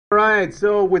right,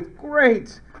 so with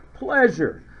great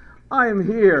pleasure, I am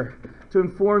here to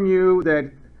inform you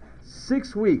that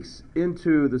 6 weeks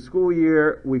into the school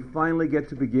year, we finally get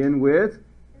to begin with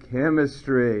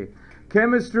chemistry.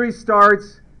 Chemistry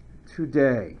starts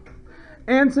today.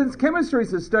 And since chemistry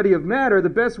is the study of matter, the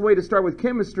best way to start with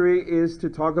chemistry is to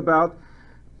talk about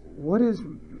what is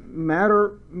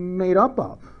matter made up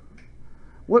of.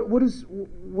 What is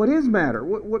matter?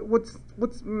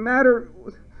 What's matter?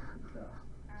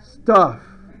 Stuff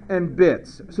and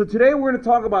bits. So today we're going to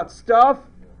talk about stuff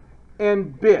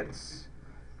and bits.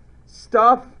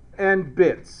 Stuff and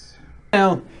bits.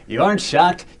 Now, you aren't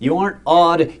shocked, you aren't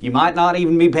awed, you might not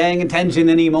even be paying attention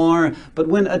anymore, but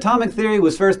when atomic theory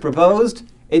was first proposed,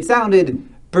 it sounded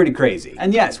pretty crazy.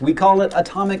 And yes, we call it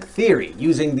atomic theory,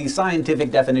 using the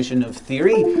scientific definition of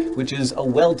theory, which is a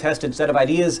well-tested set of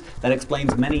ideas that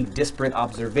explains many disparate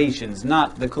observations,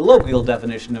 not the colloquial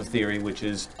definition of theory, which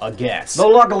is a guess. Though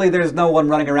luckily there's no one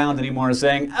running around anymore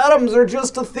saying, atoms are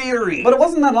just a theory. But it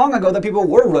wasn't that long ago that people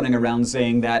were running around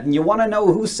saying that, and you want to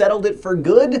know who settled it for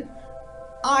good?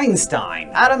 Einstein.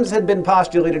 Atoms had been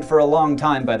postulated for a long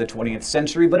time by the 20th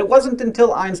century, but it wasn't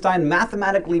until Einstein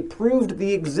mathematically proved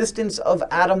the existence of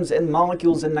atoms and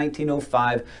molecules in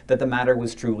 1905 that the matter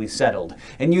was truly settled.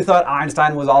 And you thought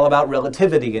Einstein was all about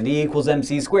relativity and E equals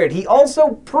mc squared. He also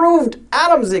proved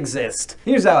atoms exist.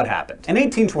 Here's how it happened. In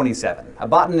 1827, a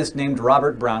botanist named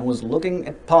Robert Brown was looking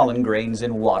at pollen grains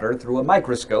in water through a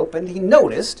microscope, and he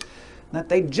noticed that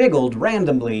they jiggled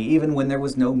randomly even when there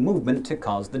was no movement to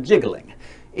cause the jiggling.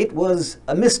 It was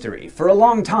a mystery for a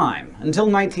long time,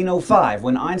 until 1905,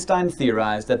 when Einstein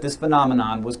theorized that this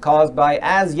phenomenon was caused by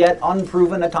as yet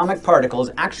unproven atomic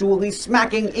particles actually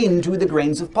smacking into the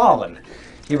grains of pollen.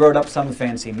 He wrote up some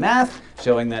fancy math,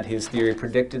 showing that his theory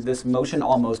predicted this motion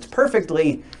almost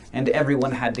perfectly, and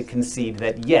everyone had to concede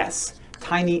that yes,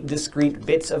 tiny, discrete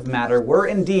bits of matter were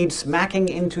indeed smacking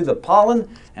into the pollen,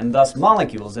 and thus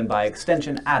molecules, and by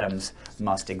extension atoms,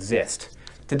 must exist.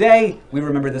 Today, we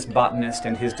remember this botanist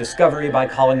and his discovery by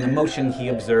calling the motion he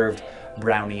observed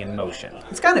Brownian motion.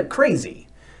 It's kind of crazy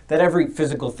that every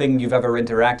physical thing you've ever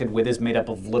interacted with is made up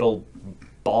of little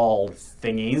ball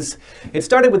thingies. It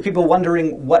started with people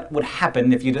wondering what would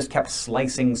happen if you just kept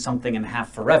slicing something in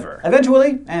half forever.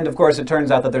 Eventually, and of course it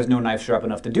turns out that there's no knife sharp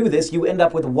enough to do this, you end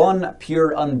up with one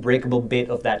pure unbreakable bit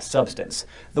of that substance.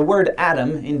 The word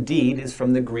atom, indeed, is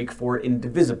from the Greek for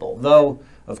indivisible, though,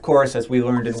 of course, as we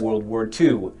learned in World War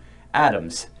II,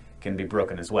 atoms can be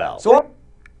broken as well.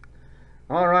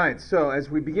 All right, so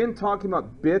as we begin talking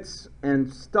about bits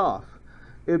and stuff,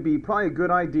 it would be probably a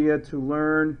good idea to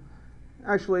learn,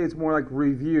 actually it's more like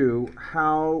review,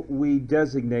 how we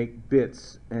designate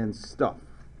bits and stuff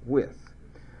with.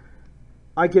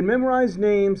 I can memorize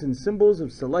names and symbols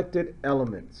of selected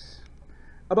elements.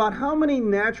 About how many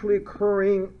naturally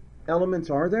occurring elements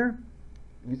are there?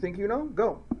 You think you know?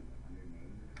 Go.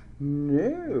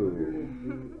 No.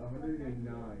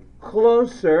 109.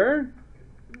 Closer.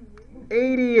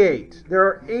 88. There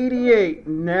are 88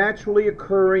 naturally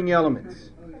occurring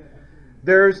elements.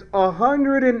 There's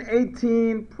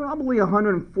 118, probably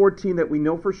 114 that we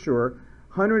know for sure,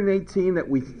 118 that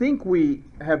we think we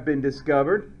have been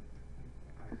discovered.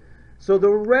 So the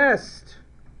rest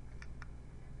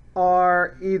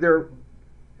are either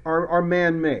are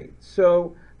man-made.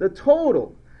 So the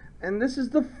total, and this is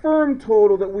the firm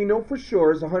total that we know for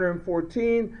sure, is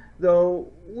 114,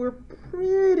 though we're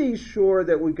pretty sure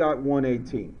that we got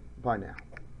 118 by now.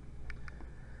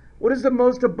 What is the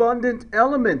most abundant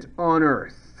element on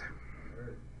Earth?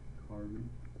 Carbon.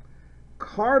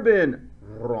 Carbon.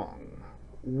 Wrong.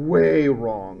 Way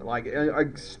wrong. Like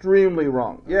extremely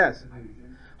wrong. Yes.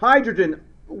 Hydrogen.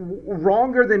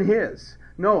 Wronger than his.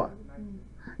 Noah.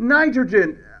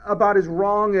 Nitrogen. About as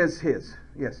wrong as his.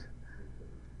 Yes.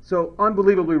 So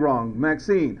unbelievably wrong.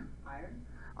 Maxine. Iron?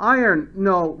 Iron.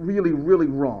 No, really, really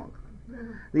wrong.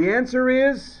 The answer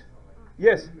is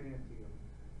yes.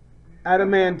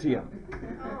 Adamantium.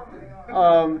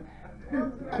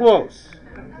 Close.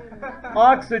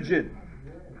 Oxygen.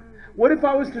 What if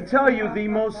I was to tell you the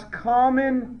most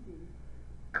common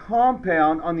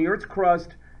compound on the Earth's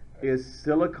crust is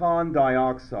silicon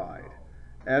dioxide,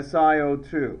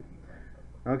 SiO2?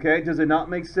 Okay, does it not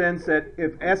make sense that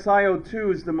if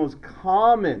SiO2 is the most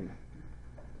common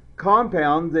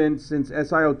compound, then since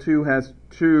SiO2 has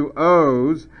two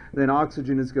O's, then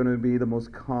oxygen is going to be the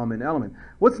most common element.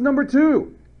 What's number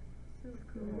 2?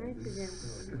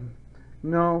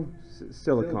 No,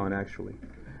 silicon actually.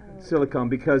 Silicon,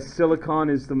 because silicon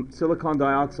is the silicon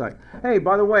dioxide. Hey,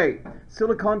 by the way,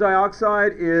 silicon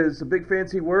dioxide is a big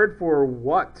fancy word for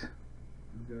what?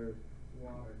 Dirt.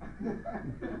 Water.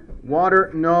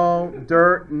 Water, no.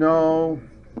 Dirt, no.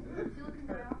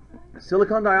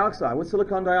 Silicon dioxide. What's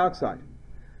silicon dioxide?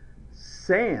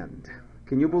 Sand.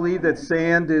 Can you believe that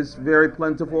sand is very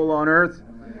plentiful on Earth?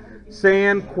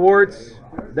 Sand, quartz,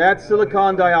 that's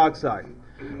silicon dioxide.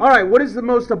 All right, what is the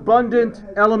most abundant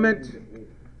element?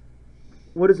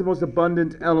 What is the most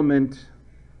abundant element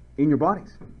in your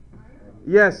bodies?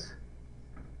 Yes.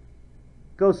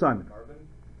 Go, Simon.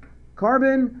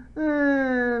 Carbon?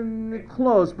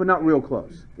 Close, but not real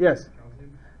close. Yes.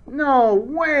 No,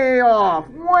 way off,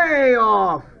 way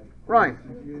off. Right.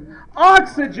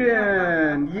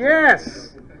 Oxygen.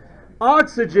 Yes.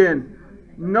 Oxygen.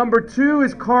 Number 2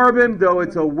 is carbon, though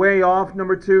it's a way off.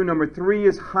 Number 2. Number 3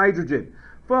 is hydrogen.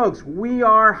 Folks, we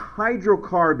are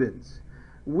hydrocarbons.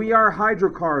 We are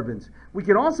hydrocarbons. We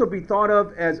can also be thought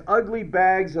of as ugly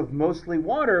bags of mostly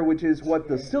water, which is what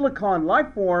the silicon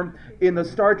life form in the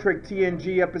Star Trek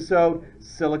TNG episode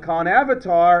Silicon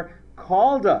Avatar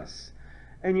called us.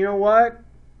 And you know what?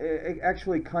 It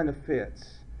actually kind of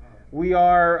fits. We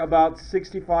are about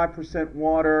 65%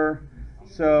 water.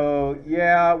 So,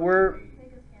 yeah, we're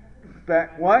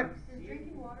back. What? Does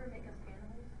drinking water make us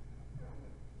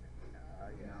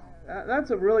cannibals?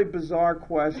 That's a really bizarre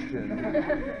question.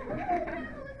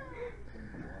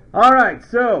 All right,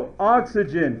 so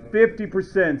oxygen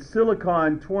 50%,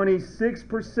 silicon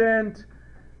 26%.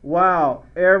 Wow,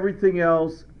 everything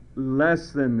else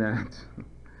less than that.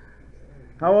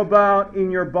 How about in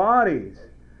your bodies?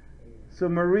 So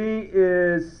Marie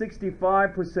is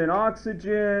 65%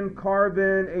 oxygen,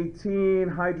 carbon 18,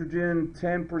 hydrogen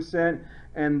 10%,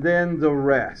 and then the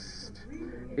rest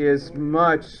is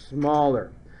much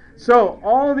smaller. So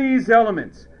all these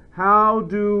elements, how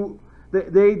do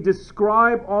they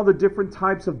describe all the different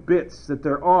types of bits that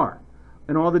there are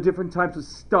and all the different types of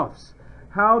stuffs?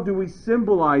 How do we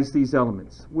symbolize these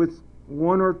elements? With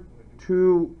 1 or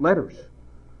 2 letters.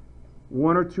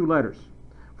 1 or 2 letters.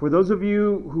 For those of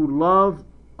you who love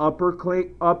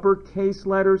uppercase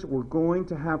letters, we're going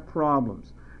to have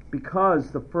problems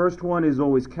because the first one is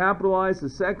always capitalized, the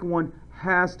second one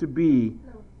has to be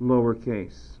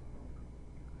lowercase.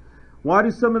 Why do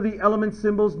some of the element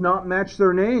symbols not match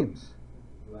their names?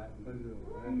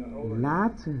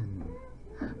 Latin.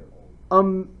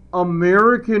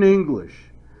 American English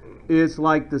is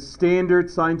like the standard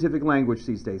scientific language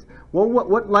these days. Well,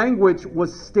 what language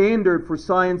was standard for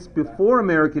science before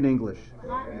American English?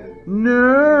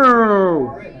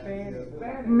 No.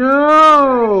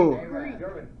 No.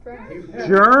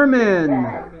 German.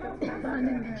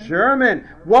 German.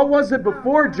 What was it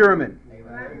before German?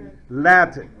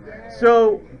 Latin.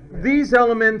 So these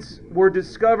elements were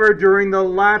discovered during the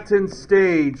Latin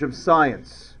stage of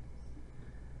science.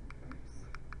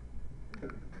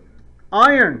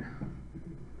 Iron,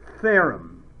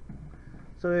 ferrum.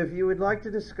 So if you would like to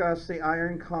discuss the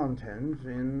iron content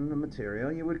in the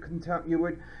material, you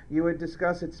would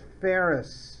discuss its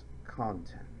ferrous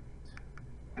content.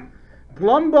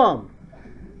 Plumbum.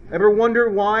 Ever wonder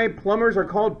why plumbers are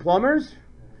called plumbers?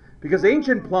 Because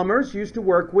ancient plumbers used to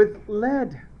work with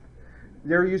lead.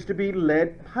 There used to be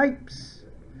lead pipes.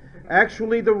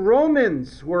 Actually, the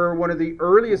Romans were one of the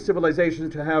earliest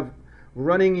civilizations to have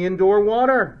running indoor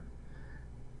water.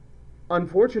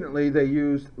 Unfortunately, they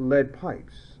used lead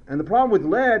pipes. And the problem with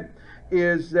lead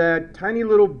is that tiny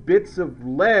little bits of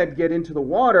lead get into the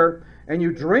water, and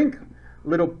you drink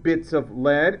little bits of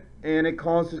lead, and it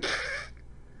causes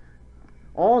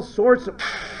all sorts of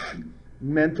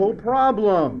mental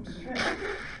problems.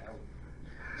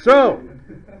 So,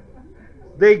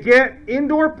 they get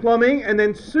indoor plumbing, and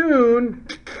then soon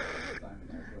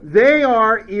they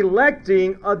are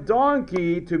electing a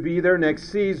donkey to be their next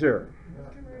Caesar.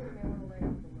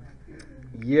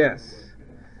 Yes.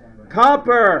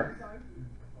 Copper.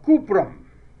 Cuprum.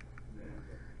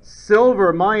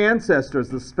 Silver. My ancestors,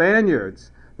 the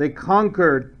Spaniards, they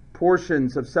conquered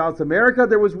portions of South America.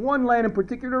 There was one land in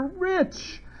particular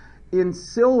rich in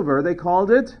silver. They called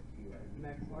it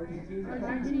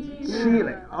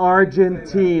Chile.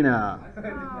 Argentina.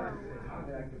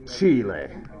 Chile.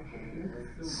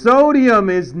 Sodium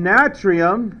is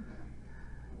natrium.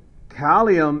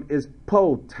 Calcium is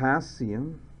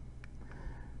potassium.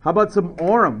 How about some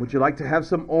aurum? Would you like to have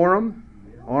some aurum?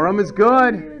 Aurum is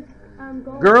good.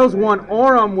 Girls want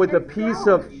aurum with a piece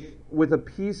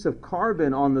of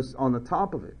carbon on the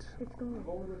top of it.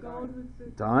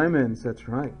 Diamonds, that's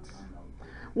right.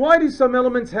 Why do some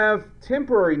elements have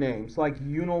temporary names like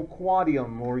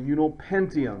uniquadium or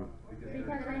unipentium?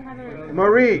 Because they haven't.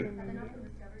 Marie.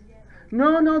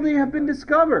 No, they have been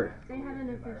discovered. They haven't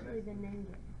officially been named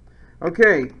yet.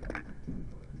 Okay.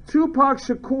 Tupac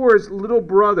Shakur's little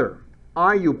brother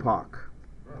IUPAC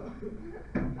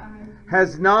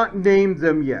has not named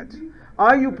them yet.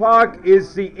 IUPAC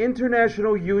is the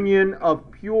International Union of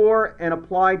Pure and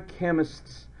Applied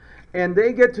Chemists, and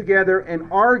they get together and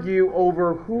argue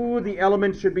over who the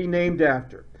element should be named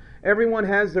after. Everyone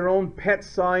has their own pet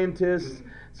scientists,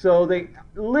 so they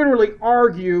literally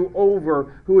argue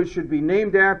over who it should be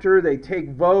named after. They take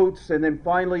votes, and then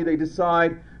finally they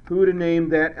decide who to name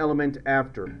that element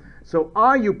after. So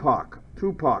IUPAC,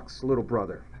 Tupac's little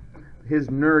brother, his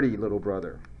nerdy little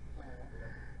brother.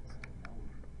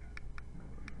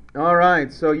 All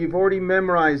right, so you've already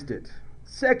memorized it.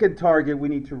 Second target we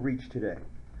need to reach today.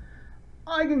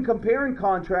 I can compare and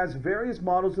contrast various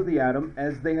models of the atom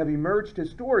as they have emerged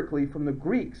historically from the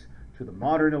Greeks to the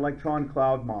modern electron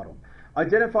cloud model.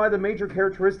 Identify the major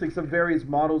characteristics of various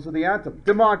models of the atom: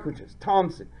 Democritus,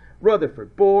 Thomson,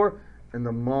 Rutherford, Bohr, and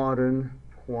the modern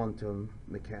quantum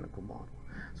mechanical model.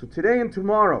 So today and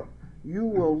tomorrow, you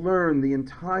will learn the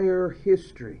entire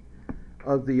history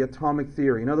of the atomic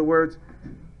theory. In other words,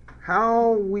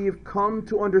 how we've come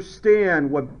to understand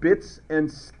what bits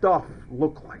and stuff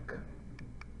look like.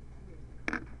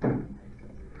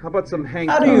 How about some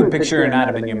Hank? How do you picture an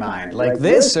atom in your mind? Like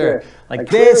this, or like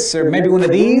this, or maybe one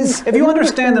of these? If you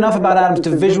understand enough about atoms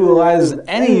to visualize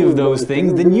any of those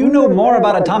things, then you know more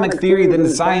about atomic theory than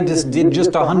the scientists did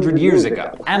just 100 years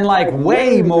ago. And like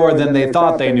way more than they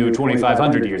thought they knew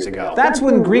 2,500 years ago. That's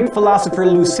when Greek philosopher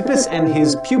Leucippus and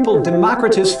his pupil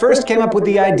Democritus first came up with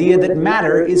the idea that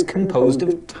matter is composed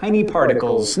of tiny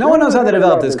particles. No one knows how they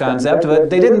developed this concept, but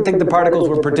they didn't think the particles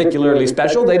were particularly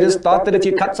special. They just thought that if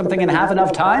you cut something in half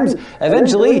enough times,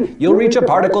 eventually you'll reach a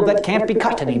particle that can't be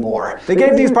cut anymore. They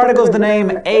gave these particles the name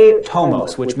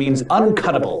atomos, which means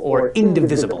uncuttable or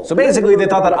indivisible. So basically they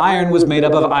thought that iron was made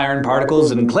up of iron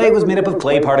particles, and clay was made up of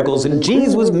clay particles, and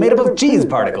cheese was made up of cheese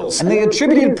particles. And they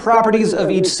attributed properties of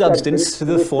each substance to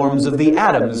the forms of the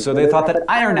atoms. So they thought that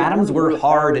iron atoms were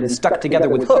hard and stuck together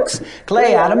with hooks.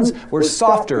 Clay atoms were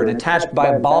softer and attached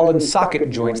by ball and socket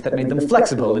joints that made them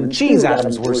flexible, and cheese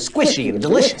atoms were squishy and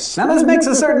delicious. Now this makes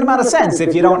a certain amount of sense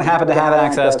if you don't happen to have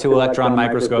access to electron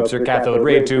microscopes or cathode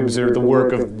ray tubes or the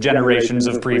work of generations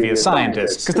of previous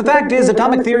scientists. Because the fact is,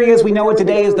 atomic theory as we know it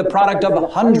today is the product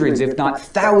of hundreds, if not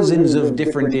thousands, of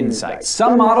different insights.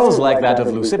 Some models, like that of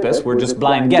Leucippus, were just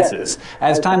blind guesses.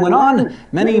 As time went on,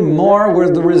 many more were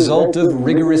the result of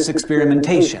rigorous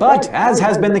experimentation. But, as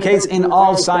has been the case in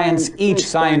all science, each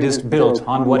scientist built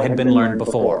on what had been learned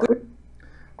before.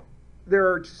 There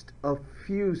are just a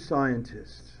few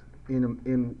scientists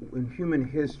in human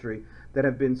history that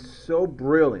have been so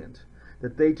brilliant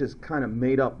that they just kind of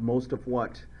made up most of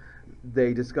what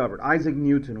they discovered. Isaac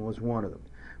Newton was one of them.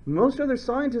 Most other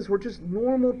scientists were just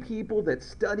normal people that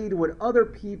studied what other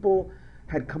people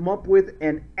had come up with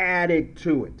and added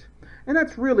to it. And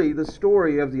that's really the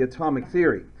story of the atomic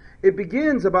theory. It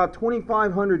begins about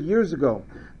 2,500 years ago.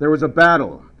 There was a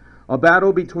battle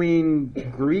between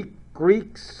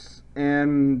Greeks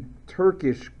and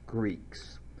Turkish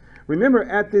Greeks. Remember,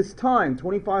 at this time,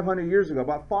 2,500 years ago,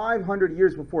 about 500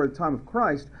 years before the time of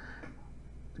Christ,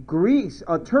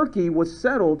 Turkey was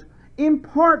settled in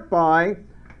part by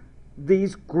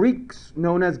these Greeks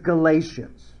known as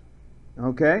Galatians.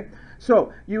 Okay?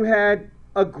 So, you had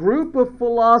a group of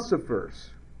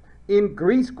philosophers in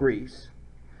Greece,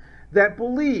 that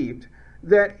believed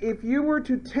that if you were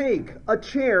to take a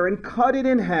chair and cut it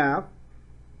in half,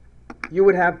 you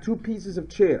would have two pieces of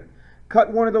chair.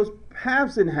 Cut one of those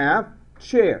halves in half,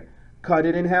 chair. Cut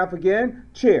it in half again,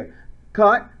 chair.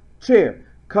 Cut, chair.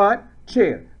 Cut,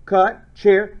 chair. Cut,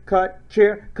 chair. Cut,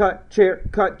 chair. Cut, chair.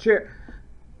 Cut, chair.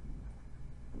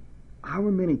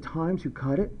 However many times you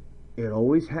cut it, it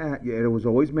was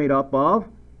always made up of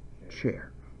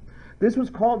chair. This was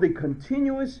called the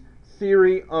continuous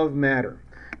theory of matter.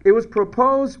 It was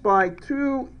proposed by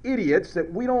two idiots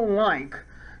that we don't like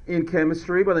in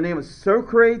chemistry by the name of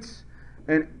Socrates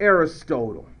and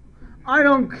Aristotle. I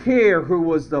don't care who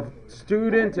was the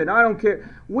student, and I don't care.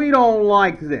 We don't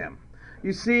like them.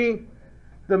 You see,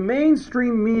 the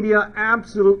mainstream media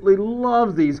absolutely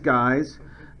love these guys.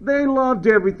 They loved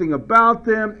everything about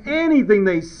them. Anything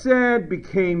they said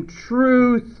became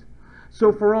truth.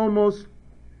 So for almost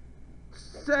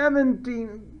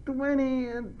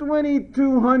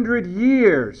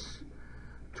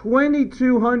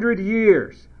 2,200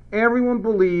 years, everyone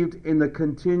believed in the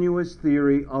continuous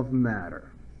theory of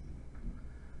matter.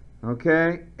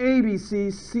 Okay? ABC,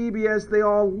 CBS, they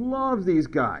all love these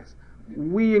guys.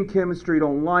 We in chemistry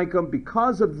don't like them.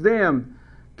 Because of them,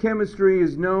 chemistry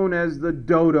is known as the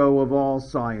dodo of all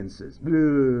sciences.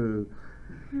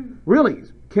 Really,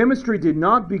 Chemistry did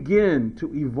not begin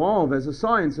to evolve as a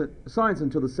science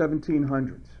until the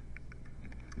 1700s.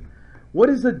 What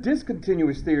is a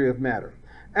discontinuous theory of matter?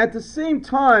 At the same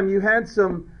time, you had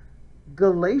some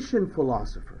Galatian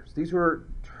philosophers. These were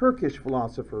Turkish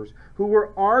philosophers who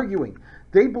were arguing.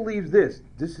 They believed this.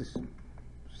 This is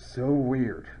so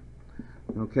weird.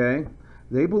 Okay?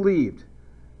 They believed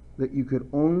that you could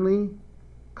only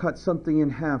cut something in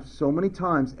half so many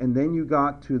times and then you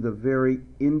got to the very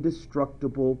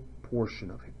indestructible portion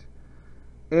of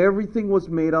it. Everything was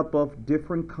made up of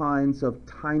different kinds of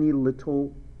tiny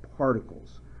little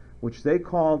particles, which they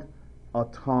called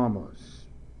atomos,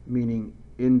 meaning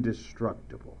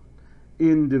indestructible,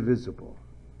 indivisible.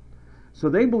 So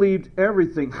they believed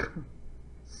everything,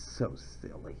 so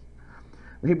silly.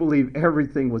 They believed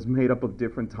everything was made up of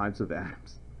different types of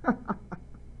atoms.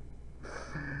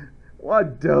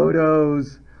 What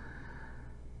dodos!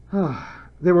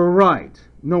 They were right.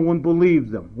 No one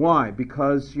believed them. Why?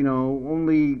 Because,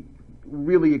 only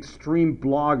really extreme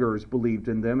bloggers believed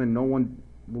in them and no one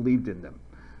believed in them.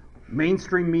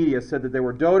 Mainstream media said that they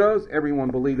were dodos. Everyone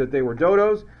believed that they were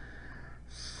dodos.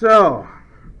 So,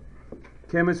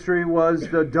 chemistry was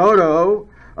the dodo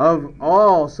of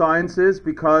all sciences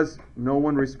because no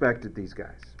one respected these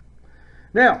guys.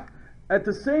 Now, at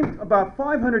the same, about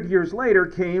 500 years later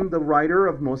came the writer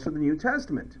of most of the New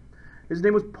Testament. His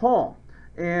name was Paul.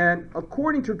 And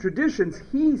according to traditions,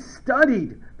 he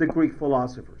studied the Greek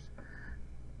philosophers.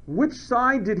 Which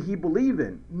side did he believe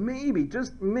in? Maybe,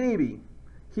 just maybe,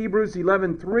 Hebrews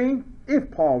 11:3,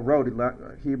 if Paul wrote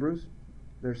Hebrews.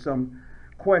 There's some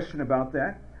question about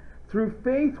that. Through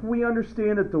faith we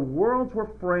understand that the worlds were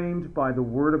framed by the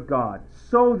word of God,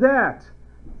 so that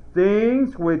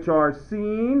things which are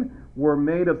seen were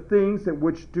made of things that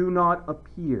which do not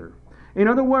appear. In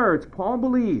other words, Paul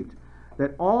believed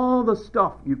that all the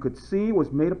stuff you could see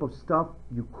was made up of stuff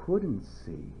you couldn't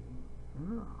see.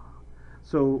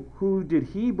 So who did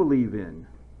he believe in?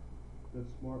 The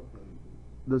smart people.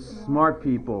 The smart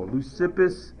people,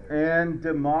 Leucippus and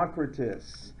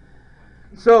Democritus.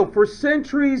 So for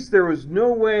centuries there was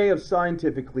no way of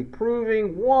scientifically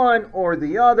proving one or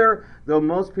the other, though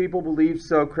most people believed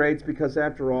Socrates because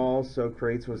after all,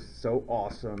 Socrates was so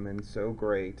awesome and so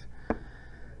great.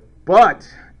 But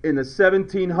in the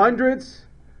 1700s,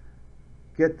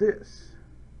 get this,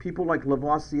 people like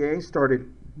Lavoisier started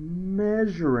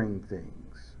measuring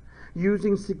things,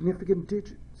 using significant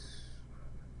digits,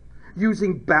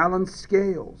 using balanced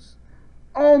scales.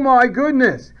 Oh my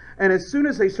goodness! And as soon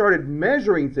as they started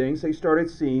measuring things, they started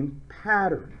seeing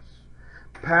patterns.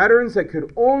 Patterns that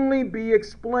could only be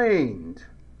explained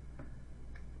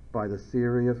by the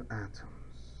theory of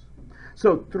atoms.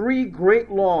 So 3 great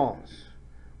laws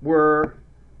were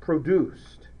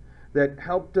produced that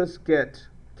helped us get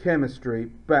chemistry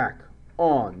back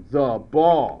on the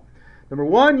ball. Number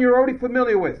 1, you're already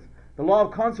familiar with, the law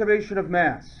of conservation of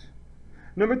mass.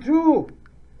 Number 2,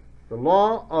 the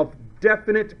law of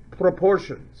definite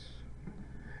proportions.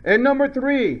 And number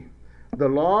 3, the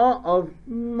law of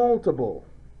multiple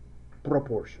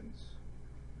proportions.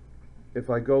 If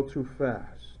I go too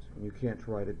fast and you can't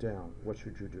write it down, what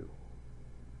should you do?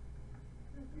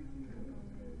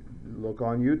 Look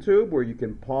on YouTube where you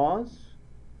can pause.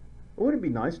 Wouldn't it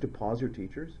be nice to pause your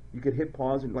teachers? You could hit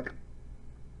pause and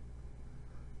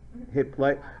hit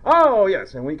play. Oh,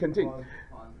 yes, and we continue.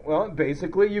 Well,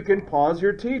 basically you can pause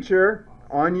your teacher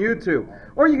on YouTube.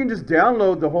 Or you can just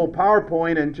download the whole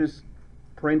PowerPoint and just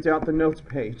print out the notes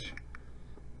page.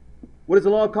 What is the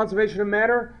law of conservation of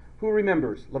matter? Who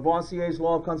remembers Lavoisier's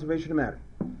law of conservation of matter?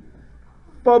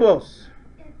 Phobos.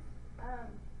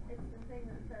 It's the thing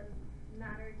that says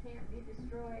matter can't be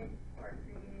destroyed or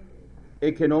created.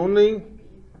 It can only Be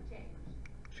changed.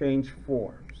 change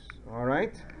forms. All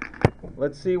right?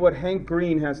 Let's see what Hank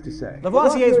Green has to say.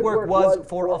 Lavoisier's work was,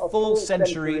 for a full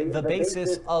century, the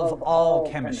basis of all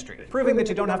chemistry. Proving that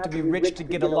you don't have to be rich to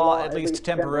get a law at least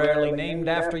temporarily named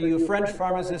after you, French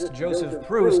pharmacist Joseph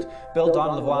Proust built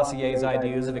on Lavoisier's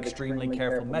ideas of extremely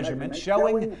careful measurement,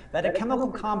 showing that a chemical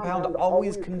compound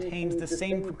always contains the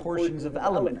same proportions of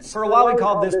elements. For a while we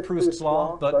called this Proust's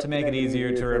law, but to make it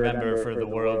easier to remember for the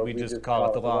world, we just call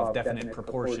it the law of definite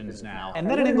proportions now. And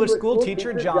then an English school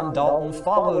teacher, John Dalton,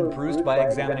 followed Proust Proust by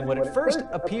examining what at first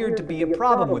appeared to be a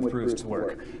problem with Proust's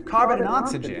work. Carbon and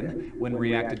oxygen, when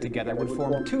reacted together, would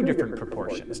form two different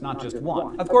proportions, not just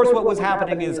one. Of course, what was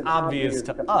happening is obvious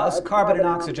to us. Carbon and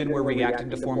oxygen were reacting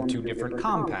to form two different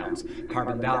compounds,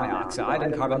 carbon dioxide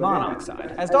and carbon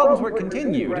monoxide. As Dalton's work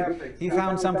continued, he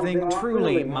found something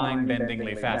truly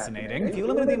mind-bendingly fascinating. If you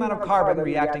limited the amount of carbon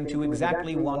reacting to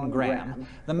exactly 1 gram,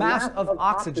 the mass of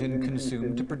oxygen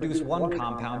consumed to produce one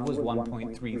compound was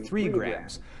 1.33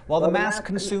 grams, while the mass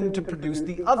consumed to produce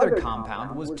the other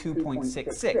compound was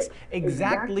 2.66,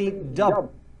 exactly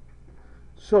double.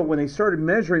 So when they started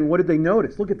measuring, what did they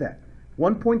notice? Look at that.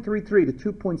 1.33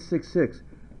 to 2.66.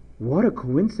 What a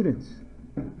coincidence.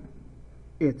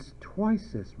 It's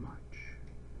twice as much.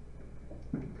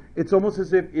 It's almost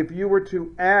as if you were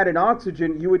to add an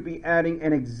oxygen, you would be adding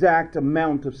an exact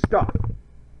amount of stuff.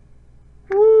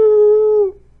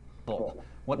 Woo!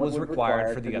 What was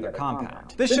required for the other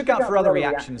compound. This shook out for other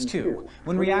reactions too.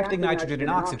 When reacting nitrogen and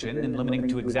oxygen and limiting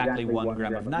to exactly 1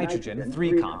 gram of nitrogen,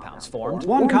 3 compounds formed.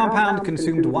 One compound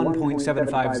consumed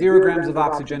 1.750 grams of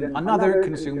oxygen, another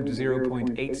consumed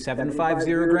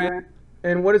 0.8750 grams.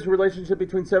 And what is the relationship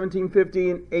between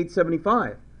 1750 and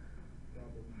 875?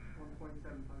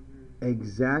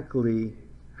 Exactly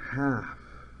half.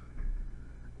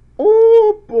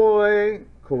 Oh boy!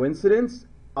 Coincidence?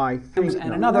 I think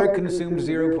And another consumed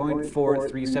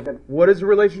 0.437. What is the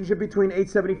relationship between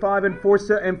 875 and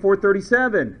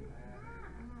 437?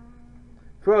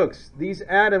 Folks, these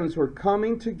atoms were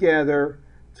coming together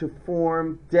to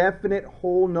form definite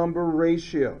whole number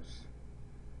ratios.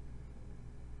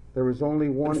 There was only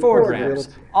one 4 grams.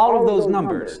 All of those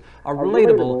numbers are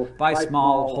relatable by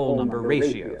small whole number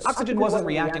ratios. Oxygen wasn't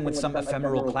reacting with some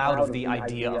ephemeral cloud of the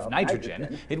idea of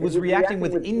nitrogen. It was reacting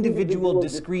with individual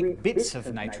discrete bits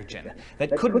of nitrogen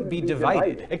that couldn't be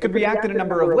divided. It could react in a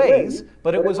number of ways,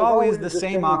 but it was always the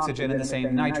same oxygen and the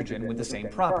same nitrogen with the same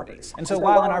properties. And so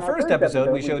while in our first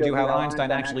episode we showed you how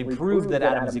Einstein actually proved that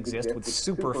atoms exist with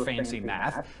super fancy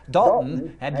math,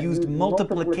 Dalton had used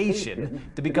multiplication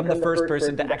to become the first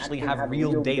person to actually have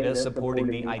real data supporting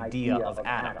the idea of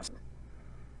atoms.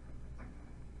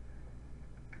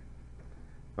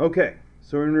 Okay,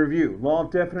 so in review, law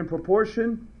of definite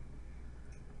proportion,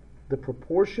 the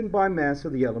proportion by mass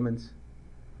of the elements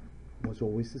was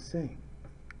always the same.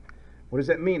 What does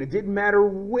that mean? It didn't matter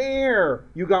where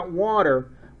you got water.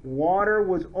 Water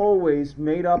was always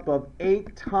made up of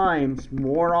 8 times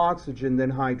more oxygen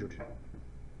than hydrogen.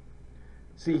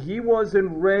 See, he wasn't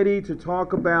ready to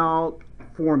talk about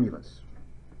formulas,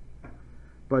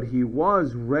 but he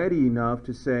was ready enough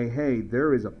to say, hey,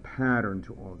 there is a pattern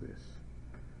to all this.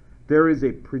 There is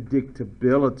a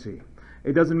predictability.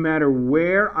 It doesn't matter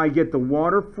where I get the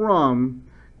water from,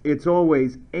 it's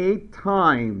always 8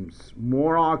 times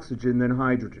more oxygen than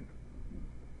hydrogen.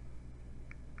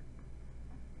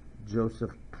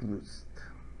 Joseph Proust.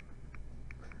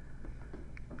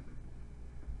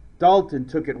 Dalton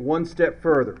took it one step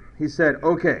further. He said,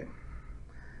 okay,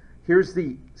 here's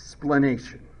the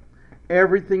explanation.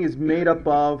 Everything is made up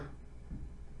of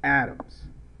atoms.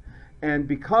 And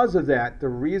because of that, the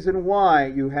reason why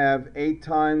you have 8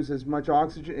 times as much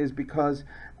oxygen is because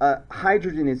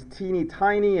hydrogen is teeny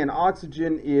tiny and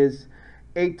oxygen is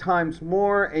 8 times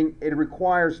more, and it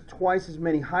requires twice as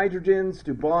many hydrogens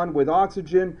to bond with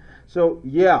oxygen. So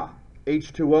yeah,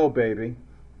 H2O, baby.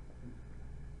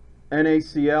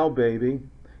 NaCl, baby.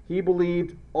 He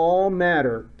believed all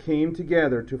matter came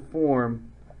together to form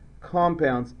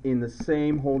compounds in the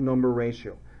same whole number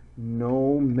ratio,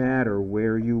 no matter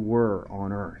where you were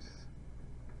on Earth.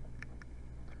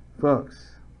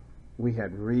 Folks, we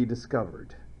had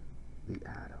rediscovered the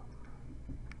atom.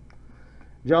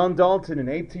 John Dalton in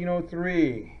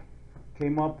 1803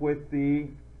 came up with the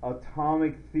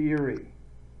atomic theory.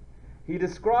 He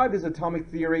described his atomic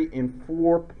theory in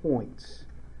 4 points.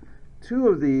 2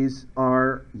 of these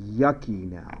are yucky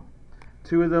now.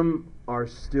 2 of them are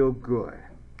still good.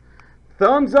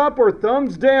 Thumbs up or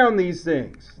thumbs down these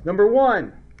things. Number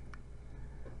 1,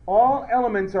 all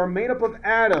elements are made up of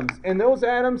atoms, and those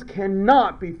atoms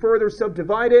cannot be further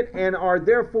subdivided and are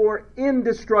therefore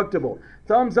indestructible.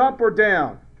 Thumbs up or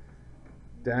down?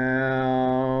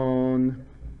 Down.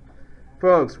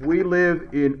 Folks, we live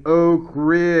in Oak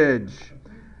Ridge.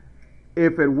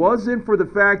 If it wasn't for the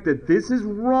fact that this is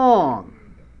wrong,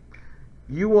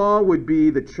 you all would be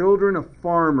the children of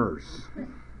farmers.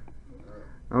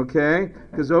 Okay?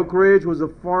 Because Oak Ridge was a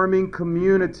farming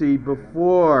community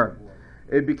before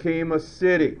it became a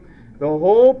city. The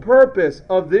whole purpose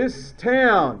of this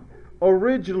town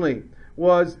originally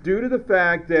was due to the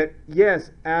fact that,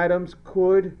 yes, atoms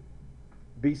could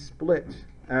be split.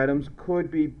 atoms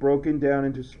could be broken down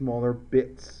into smaller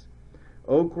bits.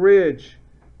 Oak Ridge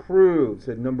proves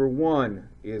that number 1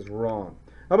 is wrong.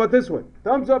 How about this one?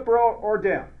 Thumbs up or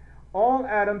down? All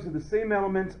atoms of the same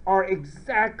elements are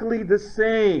exactly the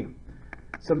same.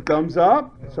 Some thumbs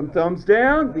up, some thumbs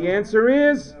down. The answer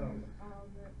is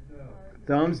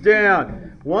thumbs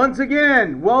down. Once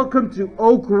again, welcome to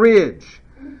Oak Ridge.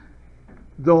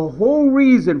 The whole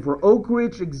reason for Oak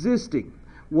Ridge existing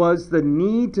was the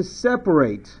need to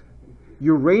separate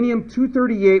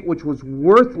uranium-238, which was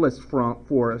worthless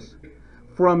for us,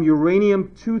 from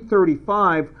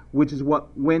uranium-235, which is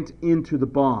what went into the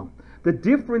bomb. The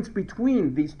difference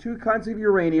between these two kinds of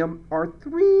uranium are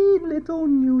 3 little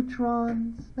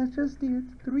neutrons. That's just it,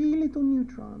 3 little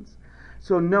neutrons.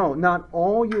 So no, not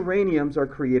all uraniums are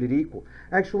created equal.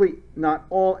 Actually, not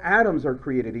all atoms are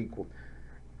created equal.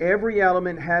 Every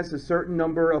element has a certain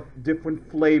number of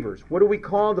different flavors. What do we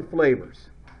call the flavors?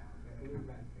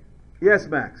 Yes,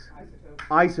 Max?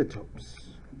 Isotopes.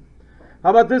 How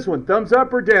about this one? Thumbs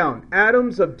up or down?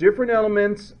 Atoms of different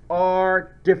elements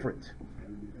are different.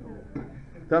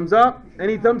 Thumbs up?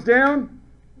 Any thumbs down?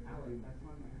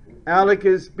 Alec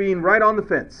is being right on the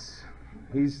fence.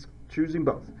 He's choosing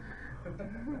both.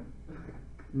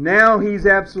 Now he's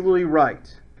absolutely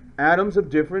right. Atoms of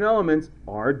different elements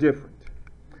are different.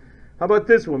 How about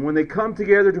this one? When they come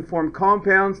together to form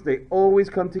compounds, they always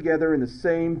come together in the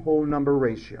same whole number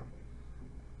ratio.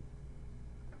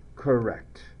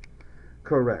 Correct.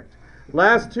 Correct.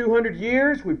 Last 200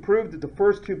 years, we proved that the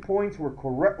first 2 points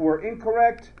were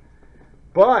incorrect.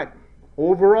 But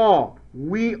overall,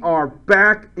 we are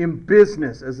back in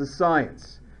business as a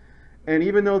science. And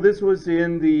even though this was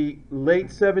in the late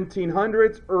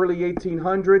 1700s, early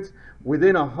 1800s,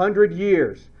 within 100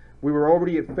 years, we were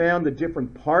already found the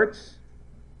different parts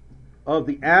of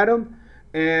the atom.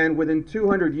 And within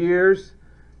 200 years,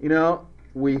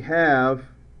 we have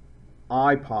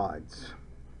iPods.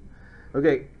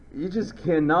 Okay, you just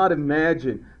cannot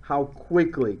imagine how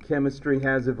quickly chemistry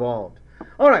has evolved.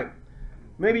 All right.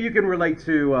 Maybe you can relate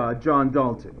to John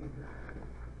Dalton.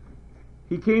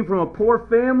 He came from a poor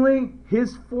family.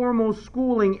 His formal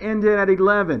schooling ended at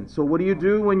 11. So what do you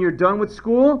do when you're done with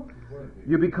school?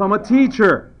 You become a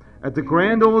teacher at the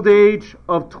grand old age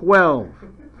of 12.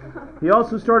 He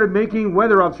also started making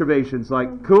weather observations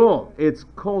like, cool, it's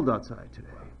cold outside today.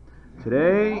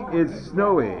 Today it's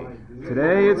snowy.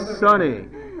 Today it's sunny.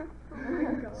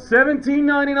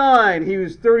 1799, he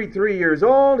was 33 years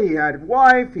old, he had a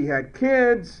wife, he had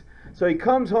kids, so he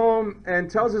comes home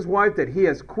and tells his wife that he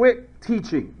has quit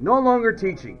teaching, no longer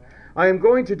teaching. I am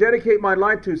going to dedicate my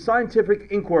life to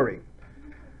scientific inquiry.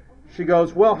 She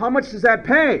goes, well, how much does that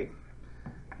pay?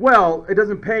 Well, it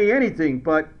doesn't pay anything,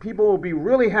 but people will be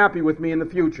really happy with me in the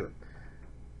future.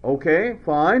 Okay,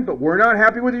 fine, but we're not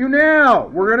happy with you now.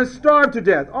 We're going to starve to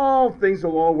death. Oh, things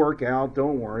will all work out,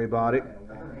 don't worry about it.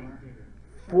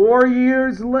 4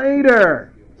 years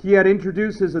later, he had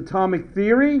introduced his atomic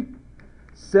theory.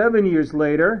 7 years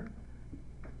later,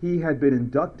 he had been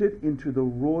inducted into the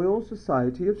Royal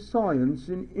Society of Science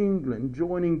in England,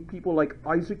 joining people like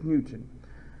Isaac Newton.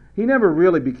 He never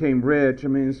really became rich. I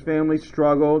mean, his family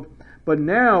struggled. But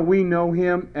now we know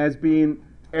him as being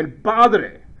el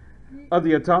padre of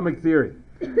the atomic theory.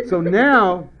 So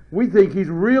now we think he's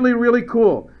really, really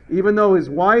cool, even though his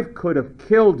wife could have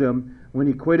killed him when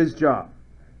he quit his job.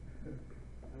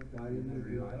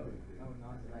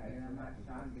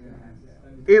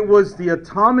 It was the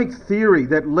atomic theory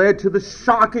that led to the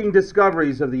shocking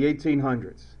discoveries of the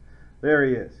 1800s. There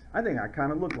he is. I think I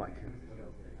kind of look like him.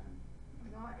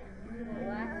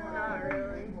 Not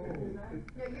really. No,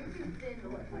 you're too thin to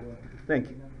look like. Thank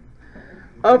you.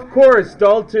 Of course,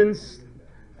 Dalton's...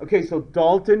 Okay, so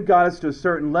Dalton got us to a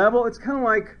certain level. It's kind of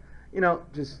like,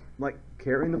 just like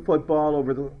carrying the football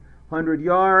over the 100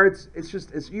 yards.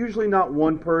 It's usually not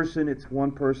one person. It's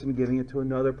one person giving it to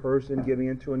another person, giving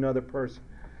it to another person.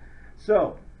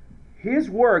 So, his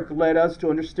work led us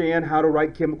to understand how to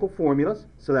write chemical formulas.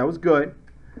 So that was good.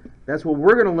 That's what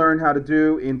we're going to learn how to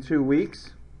do in 2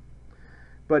 weeks.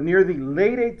 But near the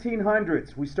late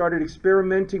 1800s, we started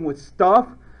experimenting with stuff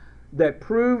that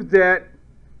proved that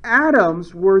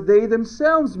atoms were they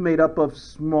themselves made up of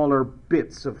smaller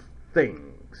bits of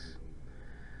things.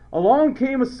 Along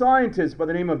came a scientist by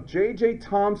the name of J.J.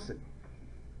 Thomson.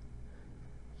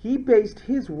 He based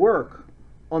his work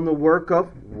on the work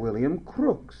of William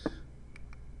Crookes.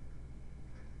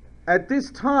 At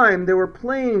this time, they were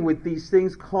playing with these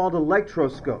things called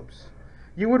electroscopes.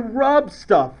 You would rub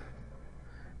stuff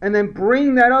and then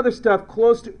bring that other stuff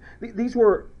close to... These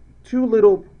were 2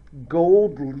 little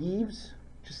gold leaves,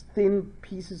 just thin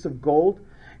pieces of gold.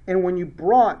 And when you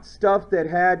brought stuff that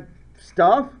had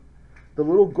stuff, the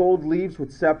little gold leaves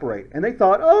would separate. And they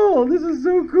thought, oh, this is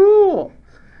so cool.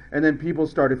 And then people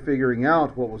started figuring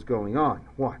out what was going on.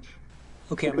 Watch.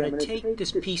 Okay, I'm going to take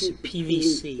this piece of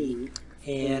PVC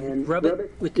and rub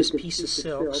it with this piece of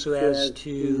silk so as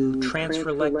to transfer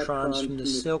electrons from the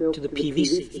silk to the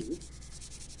PVC.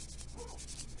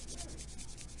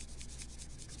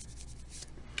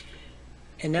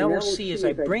 And now we'll see as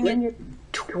I bring it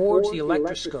towards the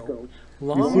electroscope,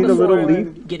 long see the before little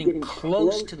I'm leaf? getting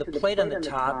close to the plate on the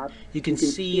top, you can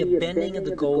see a bending of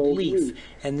the gold leaf.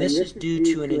 And this is due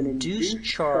to an induced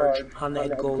charge on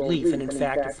that gold leaf. And in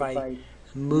fact, if I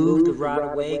move the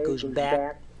rod away, it goes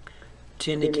back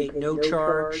to indicate no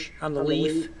charge on the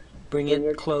leaf, bring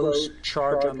it close,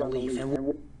 charge on the leaf.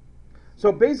 And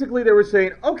So basically they were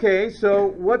saying, okay, so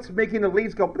what's making the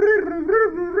leaves go?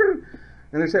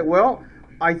 And they said, well,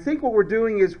 I think what we're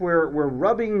doing is we're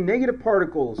rubbing negative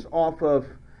particles off of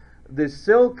this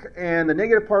silk, and the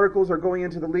negative particles are going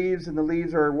into the leaves, and the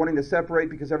leaves are wanting to separate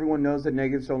because everyone knows that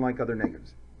negatives don't like other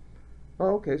negatives.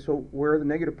 Oh, okay, so where are the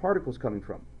negative particles coming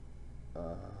from?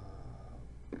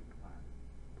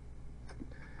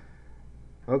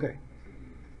 Okay.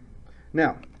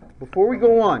 Now, before we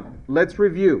go on, let's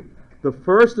review. The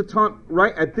first atomic,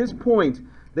 right at this point,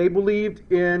 they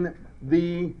believed in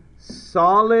the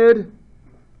solid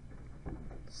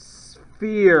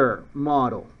sphere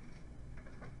model.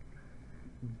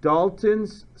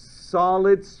 Dalton's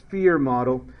solid sphere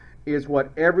model is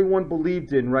what everyone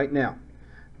believed in right now.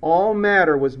 All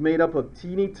matter was made up of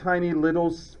teeny tiny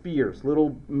little spheres,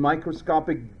 little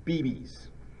microscopic BBs.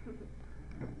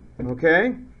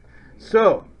 Okay?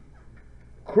 So,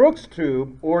 Crookes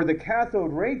tube, or the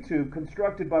cathode ray tube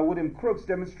constructed by William Crookes,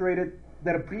 demonstrated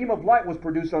that a beam of light was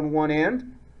produced on one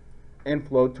end and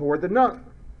flowed toward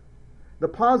the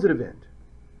positive end.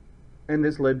 And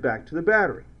this led back to the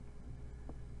battery.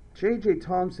 J.J.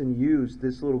 Thomson used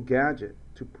this little gadget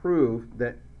to prove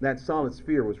that that solid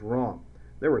sphere was wrong.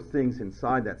 There were things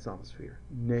inside that solid sphere,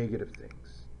 negative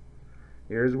things.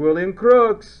 Here's William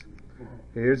Crookes.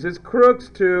 Here's his Crookes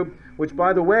tube, which,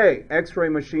 by the way, X-ray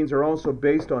machines are also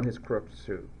based on his Crookes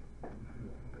tube.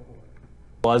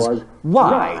 Was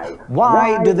why?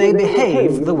 Why do they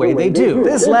behave the way they do?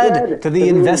 This led to the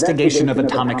investigation of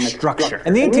atomic structure.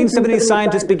 In the 1870s,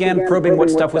 scientists began probing what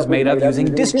stuff was made of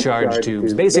using discharge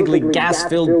tubes, basically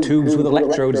gas-filled tubes with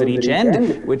electrodes at each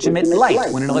end, which emit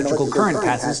light when an electrical current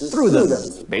passes through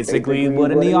them. Basically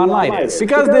what a neon light is.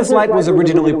 Because this light was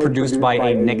originally produced by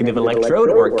a negative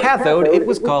electrode, or cathode, it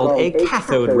was called a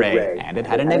cathode ray, and it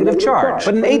had a negative charge.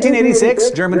 But in 1886,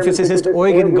 German physicist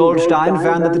Eugen Goldstein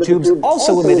found that the tubes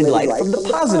also emitted light from the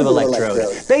positive electrode,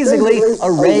 basically a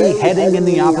ray heading in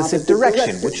the opposite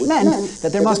direction, which meant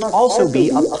that there must also be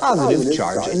a positive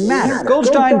charge in matter.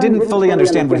 Goldstein didn't fully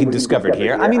understand what he'd discovered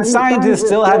here. I mean, scientists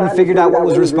still hadn't figured out what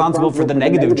was responsible for the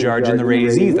negative charge in the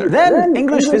rays either. Then,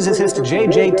 English physicist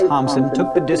J.J. Thomson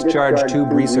took the discharge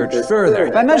tube research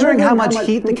further. By measuring how much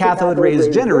heat the cathode rays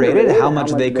generated, how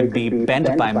much they could be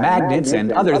bent by magnets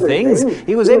and other things,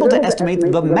 he was able to estimate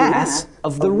the mass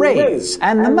of the rays.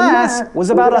 And the mass was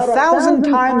about 1,000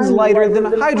 times lighter than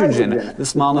hydrogen, the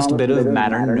smallest bit of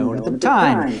matter known at the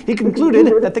time. He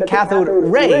concluded that the cathode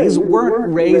rays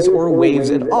weren't rays or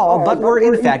waves at all, but were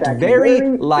in fact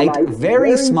very light,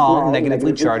 very small,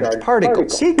 negatively charged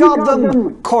particles. He called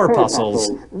them corpuscles.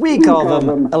 We call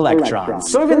them electrons.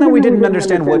 So even though we didn't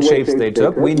understand what shapes they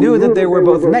took, we knew that there were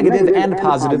both negative and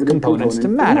positive components to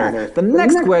matter. The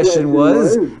next question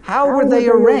was, how were they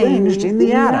arranged in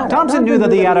the atom? Thomson knew that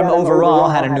the atom overall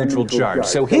had a neutral charge,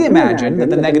 so he imagined that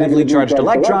the negatively charged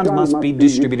electrons must be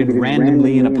distributed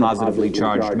randomly in a positively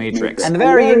charged matrix. And the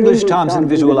very English Thomson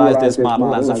visualized this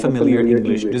model as a familiar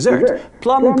English dessert,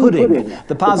 plum pudding,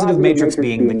 the positive matrix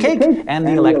being the cake, and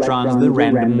the electrons the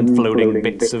random floating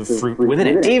bits of fruit within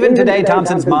it. Even today,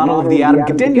 Thomson's model of the atom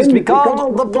continues to be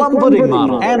called the plum pudding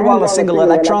model. And while a single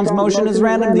electron's motion is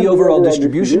random, the overall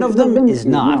distribution of them is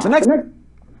not. The next...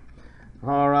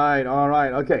 All right,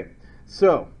 okay.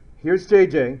 So, here's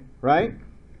JJ, right?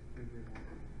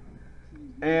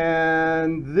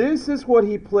 And this is what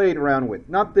he played around with.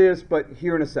 Not this, but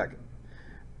here in a second.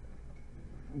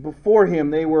 Before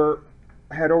him, they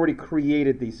had already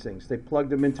created these things. They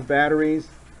plugged them into batteries,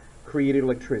 created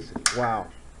electricity. Wow.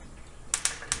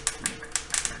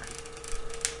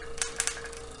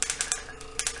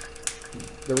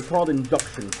 They were called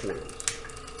induction coils.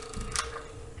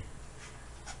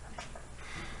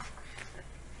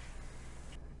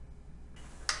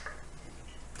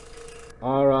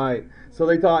 All right. So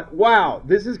they thought, wow,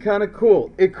 this is kind of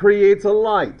cool. It creates a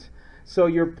light. So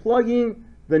you're plugging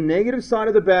the negative side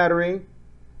of the battery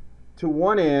to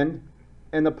one end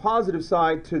and the positive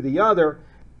side to the other,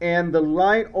 and the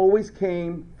light always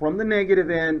came from the negative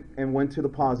end and went to the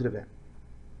positive end.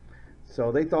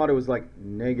 So they thought it was like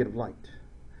negative light.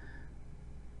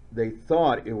 They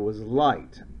thought it was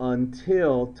light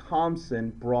until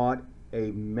Thomson brought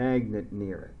a magnet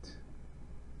near it.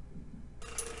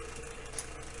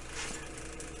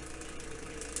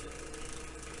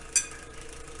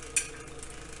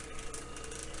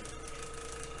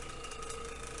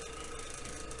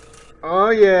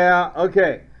 Oh yeah,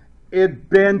 okay. It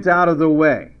bent out of the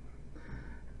way.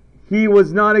 He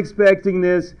was not expecting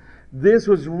this. This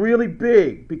was really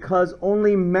big because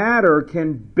only matter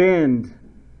can bend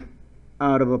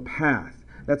out of a path.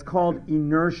 That's called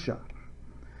inertia.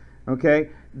 Okay?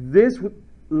 This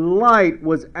light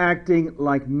was acting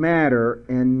like matter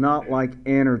and not like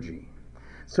energy.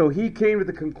 So he came to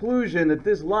the conclusion that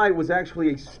this light was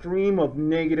actually a stream of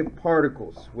negative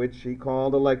particles, which he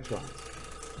called electrons.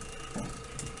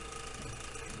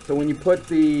 So when you put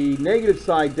the negative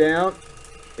side down,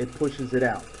 it pushes it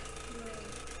out.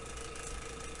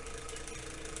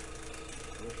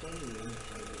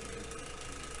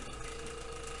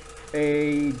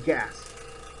 A gas.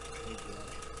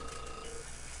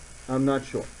 I'm not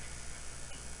sure.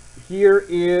 Here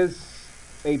is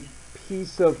a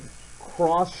piece of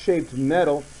cross-shaped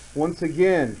metal. Once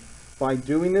again, by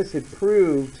doing this, it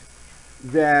proved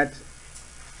that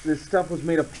this stuff was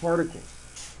made of particles.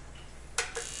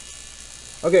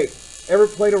 Okay, ever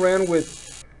played around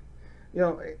with, you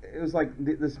know, it was like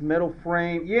this metal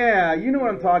frame? Yeah, you know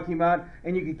what I'm talking about.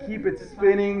 And you could keep it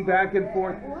spinning back and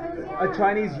forth. A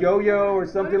Chinese yo-yo or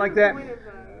something like that.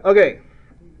 Okay,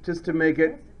 just to make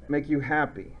you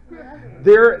happy.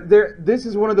 This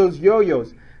is one of those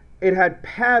yo-yos. It had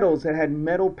paddles, it had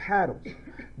metal paddles.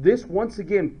 This once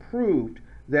again proved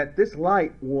that this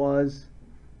light was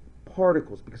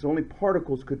particles, because only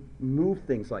particles could move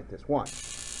things like this. Watch.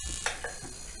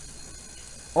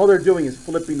 All they're doing is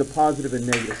flipping the positive and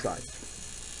negative sides.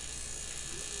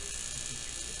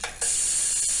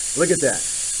 Look at that.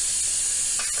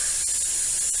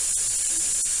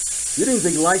 You didn't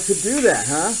think light could do that,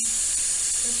 huh?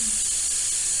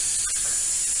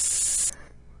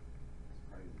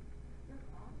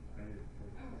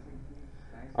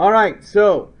 All right,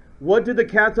 so what did the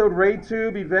cathode ray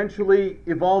tube eventually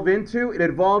evolve into? It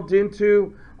evolved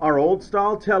into our old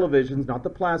style televisions, not the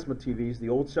plasma TVs, the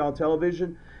old style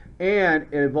television, and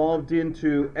it evolved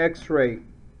into X-ray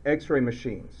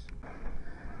machines.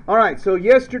 All right, so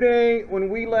yesterday when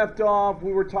we left off,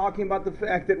 we were talking about the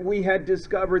fact that we had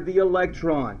discovered the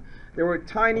electron. There were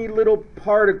tiny little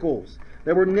particles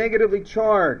that were negatively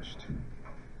charged,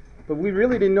 but we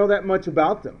really didn't know that much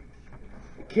about them.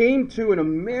 It came to an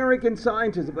American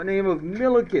scientist by the name of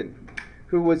Millikan,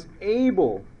 who was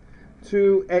able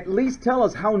to at least tell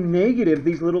us how negative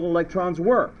these little electrons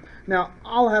were. Now,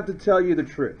 I'll have to tell you the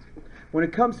truth. When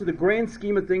it comes to the grand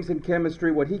scheme of things in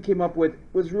chemistry, what he came up with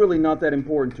was really not that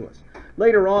important to us.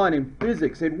 Later on in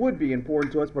physics, it would be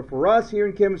important to us, but for us here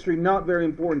in chemistry, not very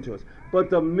important to us.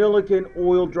 But the Millikan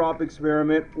oil drop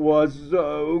experiment was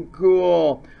so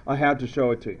cool. I had to show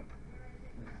it to you.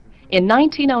 In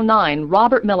 1909,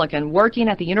 Robert Millikan, working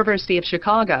at the University of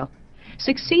Chicago,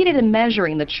 succeeded in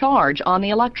measuring the charge on the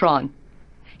electron.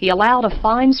 He allowed a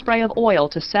fine spray of oil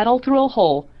to settle through a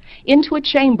hole into a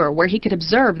chamber where he could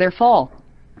observe their fall.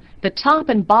 The top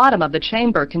and bottom of the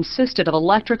chamber consisted of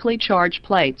electrically charged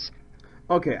plates.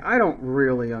 Okay, I don't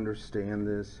really understand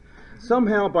this.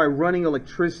 Somehow by running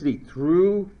electricity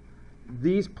through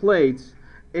these plates,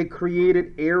 it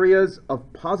created areas of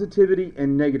positivity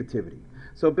and negativity.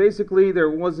 So basically there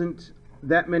wasn't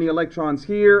that many electrons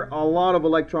here, a lot of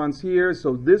electrons here,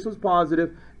 so this was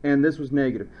positive and this was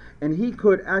negative. And he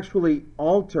could actually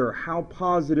alter how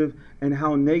positive and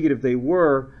how negative they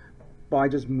were by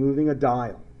just moving a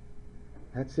dial.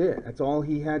 That's it. That's all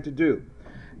he had to do.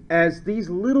 As these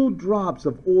little drops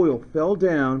of oil fell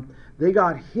down, they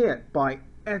got hit by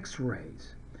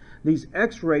X-rays. These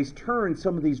X-rays turned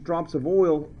some of these drops of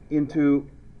oil into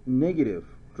negative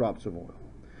drops of oil.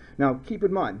 Now keep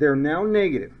in mind, they're now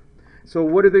negative. So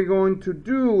what are they going to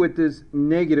do with this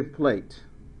negative plate?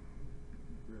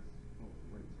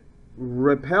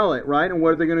 Repel it, right? And what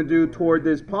are they going to do toward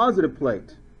this positive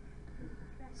plate?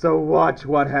 So watch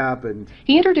what happened.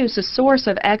 He introduced a source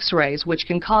of X-rays which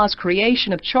can cause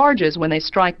creation of charges when they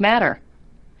strike matter.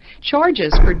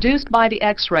 Charges produced by the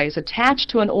X-rays attach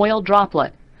to an oil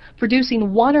droplet,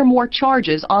 producing one or more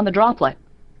charges on the droplet.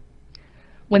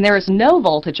 When there is no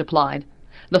voltage applied,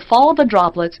 the fall of the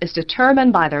droplets is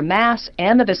determined by their mass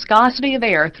and the viscosity of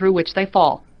air through which they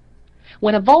fall.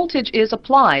 When a voltage is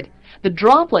applied, The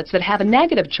droplets that have a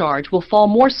negative charge will fall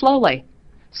more slowly,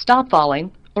 stop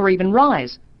falling, or even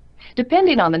rise,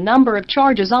 depending on the number of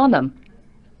charges on them.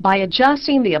 By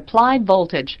adjusting the applied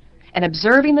voltage and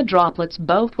observing the droplets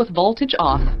both with voltage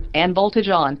off and voltage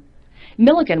on,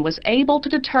 Millikan was able to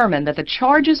determine that the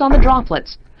charges on the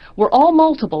droplets were all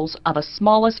multiples of a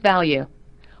smallest value,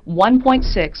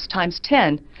 1.6 times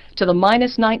 10 to the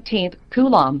minus 19th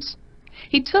coulombs.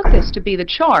 He took this to be the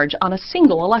charge on a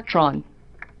single electron.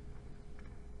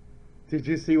 Did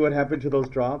you see what happened to those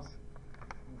drops?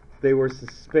 They were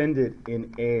suspended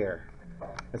in air.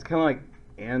 It's kind of like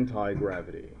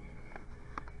anti-gravity.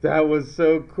 That was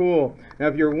so cool. Now,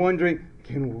 if you're wondering,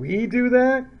 can we do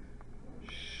that?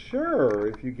 Sure,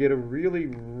 if you get a really,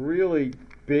 really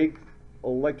big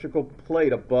electrical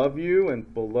plate above you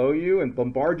and below you and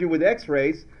bombard you with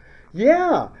X-rays,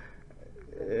 yeah.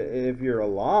 If you're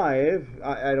alive,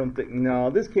 I don't think, no,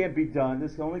 this can't be done.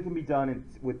 This only can be done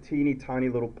with teeny tiny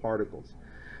little particles.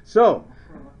 So,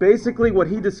 basically what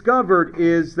he discovered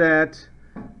is that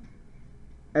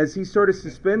as he started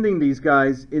suspending these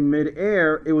guys in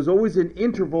midair, it was always in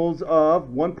intervals of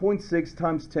 1.6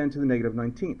 times 10 to the negative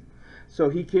 19th. So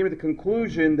he came to the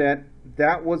conclusion that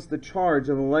that was the charge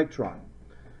of an electron.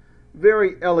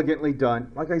 Very elegantly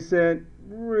done. Like I said,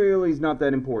 really is not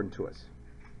that important to us.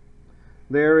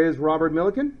 There is Robert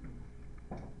Millikan.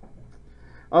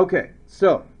 Okay,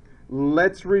 so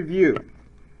let's review.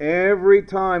 Every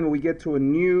time we get to a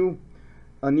new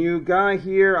guy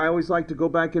here, I always like to go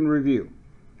back and review.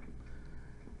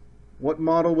 What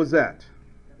model was that?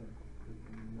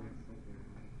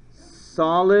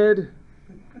 Solid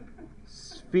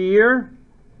sphere.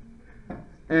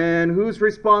 And who's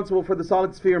responsible for the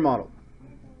solid sphere model?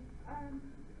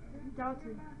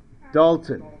 Dalton.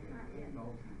 Dalton.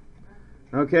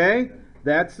 Okay,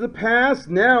 that's the past.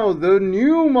 Now the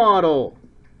new model.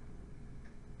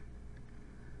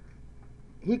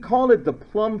 He called it the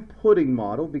plum pudding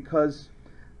model because,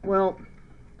 well,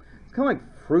 it's kind of like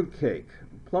fruitcake.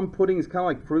 Plum pudding is kind of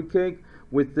like fruitcake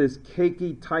with this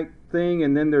cakey type thing,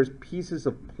 and then there's pieces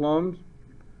of plums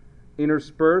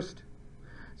interspersed.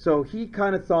 So he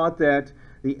kind of thought that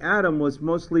the atom was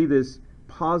mostly this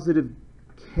positive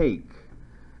cake,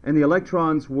 and the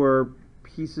electrons were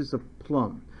pieces of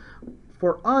plum.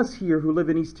 For us here who live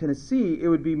in East Tennessee, it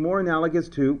would be more analogous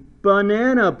to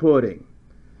banana pudding,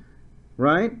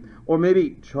 right? Or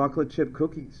maybe chocolate chip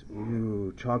cookies.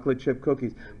 Ooh, chocolate chip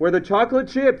cookies. Where the chocolate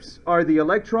chips are the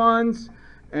electrons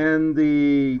and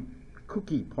the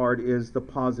cookie part is the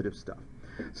positive stuff.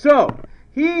 So,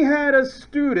 he had a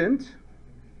student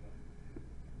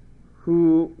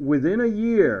who within a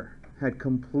year had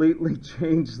completely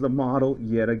changed the model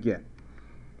yet again.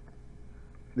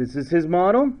 This is his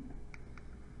model.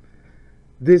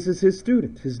 This is his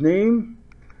student. His name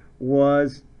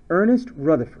was Ernest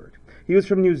Rutherford. He was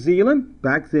from New Zealand.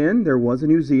 Back then, there was a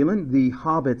New Zealand. The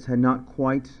hobbits had not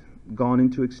quite gone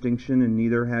into extinction, and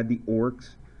neither had the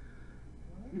orcs.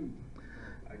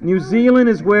 New Zealand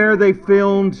is where they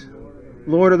filmed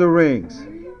Lord of the Rings.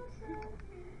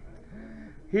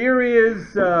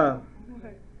 Here's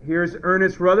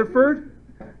Ernest Rutherford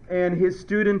and his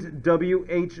student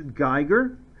W.H.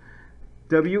 Geiger.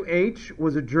 W.H.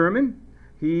 was a German.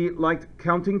 He liked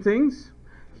counting things.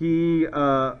 He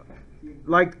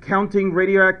liked counting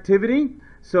radioactivity,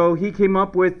 so he came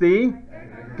up with the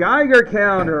Geiger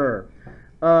counter.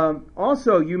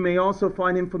 Also, you may also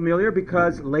find him familiar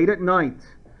because late at night,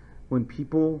 when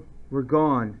people were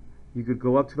gone, you could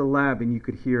go up to the lab and you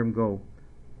could hear him go,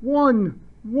 one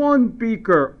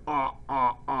beaker,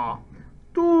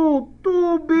 two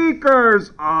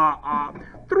beakers,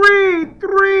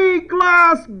 three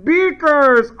glass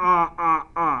beakers,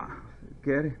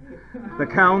 Get it? The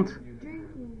count?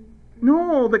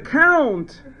 No, the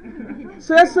count.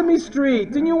 Sesame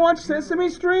Street. Didn't you watch Sesame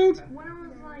Street?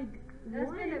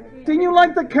 Didn't you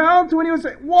like the count when he was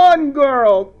saying, 1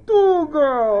 girl, 2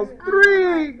 girls,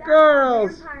 3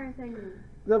 girls?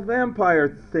 The vampire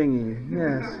thingy,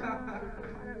 yes.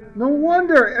 No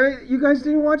wonder. You guys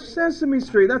didn't watch Sesame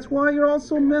Street. That's why you're all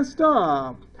so messed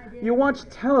up. You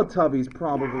watched Teletubbies,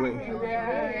 probably.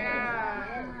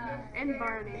 And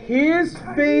Barney. His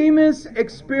famous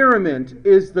experiment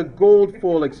is the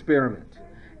Goldfoil experiment.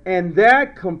 And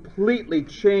that completely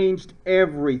changed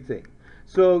everything.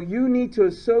 So you need to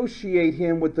associate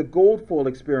him with the Goldfoil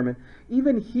experiment.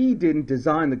 Even he didn't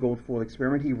design the Goldfoil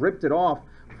experiment. He ripped it off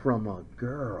from a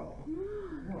girl.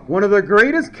 One of the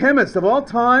greatest chemists of all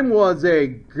time was a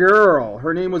girl.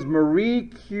 Her name was Marie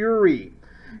Curie.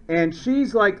 And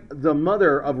she's like the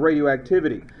mother of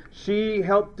radioactivity. She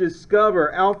helped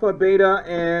discover alpha, beta,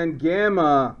 and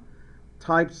gamma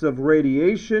types of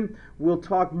radiation. We'll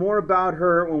talk more about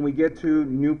her when we get to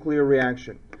nuclear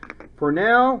reaction. For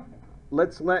now,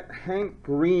 let's let Hank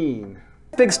Green.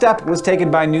 Big step was taken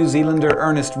by New Zealander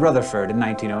Ernest Rutherford in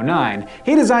 1909.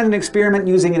 He designed an experiment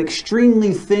using an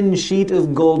extremely thin sheet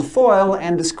of gold foil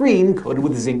and a screen coated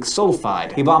with zinc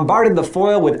sulfide. He bombarded the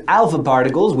foil with alpha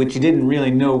particles, which he didn't really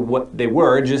know what they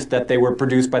were, just that they were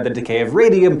produced by the decay of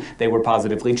radium, they were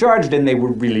positively charged, and they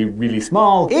were really, really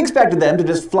small. He expected them to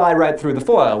just fly right through the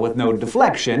foil with no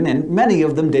deflection, and many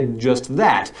of them did just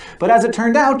that. But as it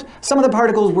turned out, some of the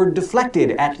particles were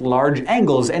deflected at large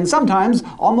angles, and sometimes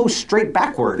almost straight backward.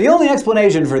 The only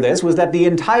explanation for this was that the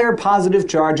entire positive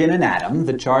charge in an atom,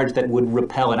 the charge that would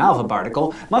repel an alpha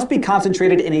particle, must be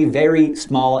concentrated in a very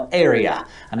small area,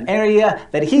 an area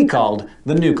that he called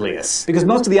the nucleus. Because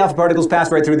most of the alpha particles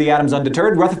pass right through the atoms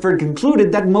undeterred, Rutherford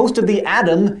concluded that most of the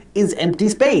atom is empty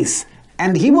space.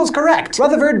 And he was correct.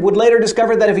 Rutherford would later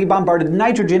discover that if he bombarded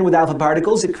nitrogen with alpha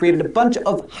particles, it created a bunch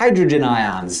of hydrogen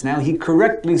ions. Now, he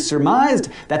correctly surmised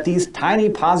that these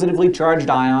tiny positively charged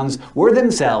ions were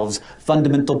themselves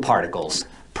fundamental particles,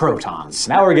 protons.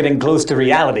 Now we're getting close to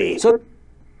reality.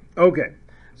 Okay,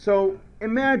 so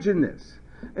imagine this.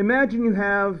 Imagine you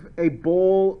have a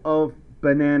bowl of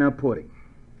banana pudding,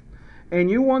 and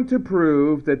you want to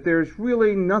prove that there's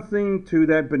really nothing to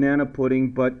that banana pudding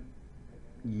but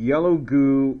yellow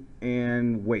goo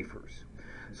and wafers.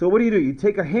 So what do? You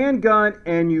take a handgun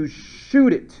and you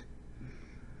shoot it.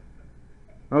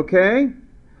 Okay?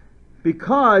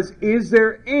 Because is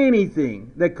there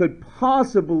anything that could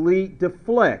possibly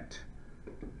deflect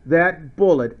that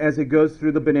bullet as it goes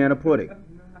through the banana pudding?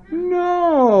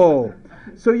 No!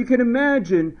 So you can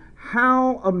imagine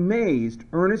how amazed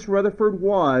Ernest Rutherford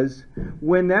was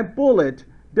when that bullet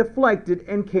deflected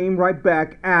and came right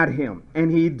back at him,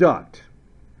 and he ducked.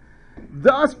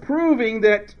 Thus proving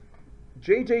that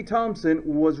J.J. Thomson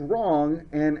was wrong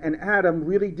and an atom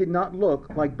really did not look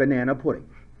like banana pudding.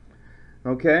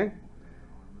 Okay?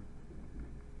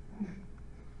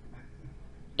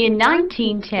 In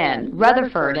 1910,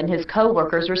 Rutherford and his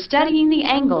co-workers were studying the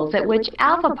angles at which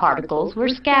alpha particles were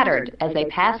scattered as they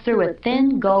passed through a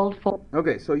thin gold foil.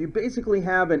 Okay, so you basically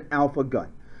have an alpha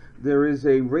gun. There is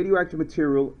a radioactive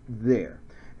material there,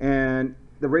 and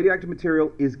the radioactive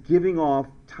material is giving off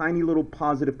tiny little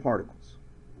positive particles,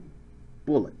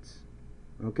 bullets.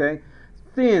 Okay?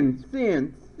 Thin,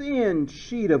 thin, thin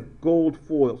sheet of gold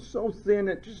foil, so thin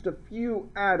that just a few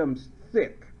atoms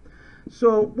thick.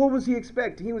 So what was he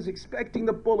expecting? He was expecting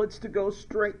the bullets to go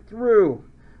straight through.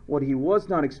 What he was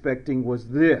not expecting was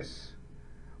this,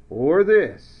 or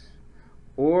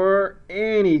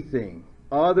anything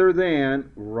other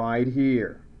than right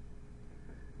here.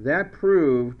 That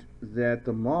proved that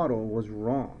the model was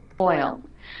wrong.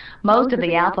 Most of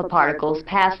the alpha particles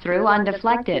passed through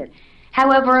undeflected.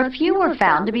 However, a few were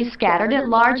found to be scattered at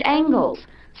large angles,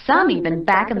 some even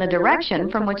back in the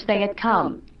direction from which they had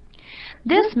come.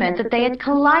 This meant that they had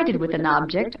collided with an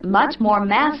object much more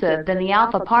massive than the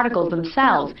alpha particles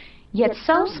themselves, yet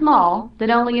so small that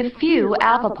only a few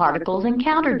alpha particles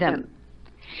encountered them.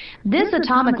 This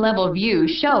atomic level view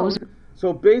shows...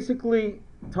 So basically,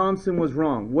 Thomson was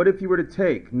wrong. What if you were to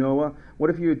take, Noah, what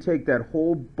if you would take that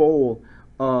whole bowl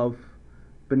of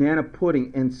banana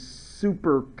pudding and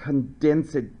super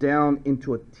condense it down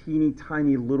into a teeny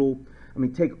tiny little,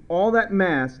 take all that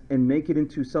mass and make it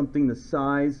into something the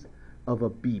size of a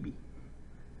BB.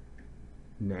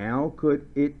 Now, could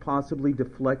it possibly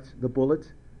deflect the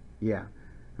bullet? Yeah.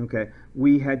 Okay.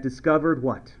 We had discovered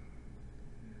what?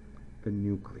 The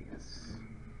nucleus.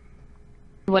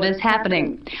 What is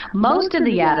happening? Most of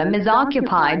the atom is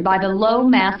occupied by the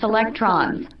low-mass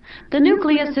electrons. The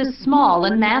nucleus is small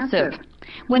and massive.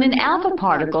 When an alpha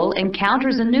particle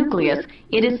encounters a nucleus,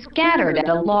 it is scattered at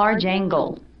a large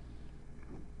angle.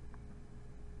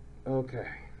 Okay.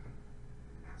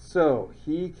 So,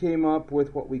 he came up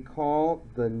with what we call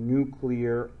the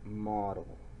nuclear model.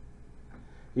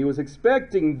 He was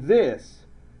expecting this.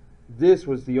 This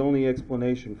was the only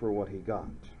explanation for what he got.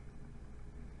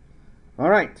 All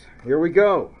right, here we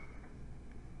go.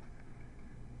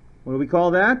 What do we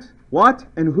call that? What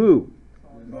and who?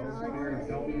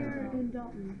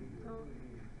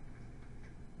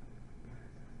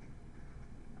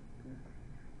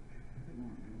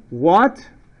 What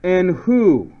and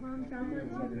who?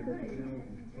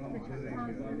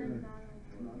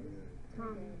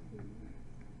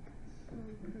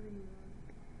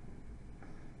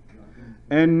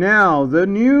 And now, the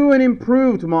new and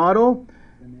improved model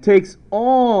takes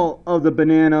all of the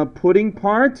banana pudding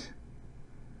part,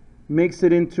 makes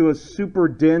it into a super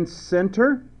dense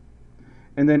center,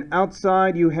 and then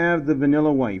outside you have the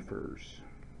vanilla wafers.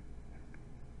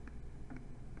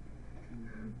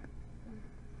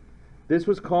 This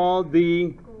was called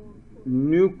the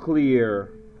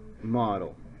nuclear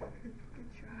model.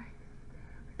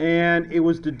 And it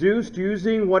was deduced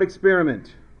using what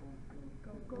experiment?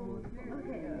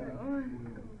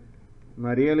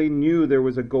 Marieli knew there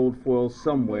was a gold foil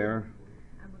somewhere.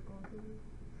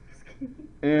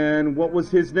 And what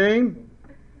was his name?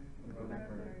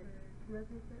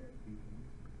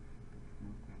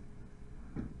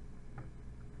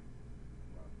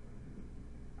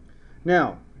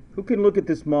 Now, who can look at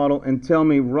this model and tell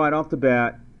me right off the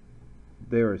bat,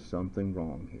 there is something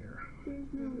wrong here? There's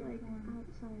no, like,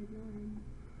 outside line.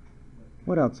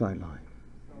 What outside line?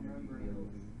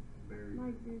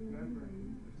 Like, there's a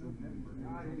membrane.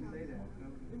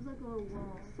 It's like a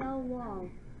wall. Cell wall.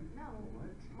 No.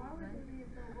 Why would there be a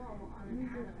cell wall on an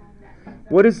atom?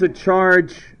 What is the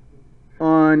charge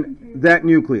on that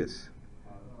nucleus?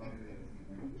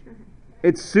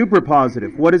 It's super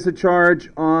positive. What is the charge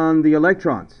on the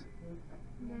electrons?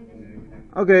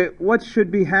 Okay, what should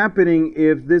be happening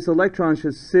if this electron is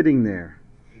just sitting there?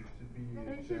 It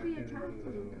should be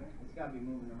attracted. It's got to be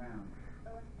moving around.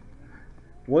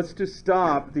 What's to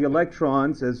stop the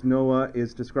electrons, as Noah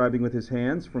is describing with his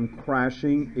hands, from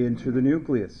crashing into the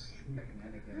nucleus?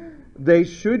 They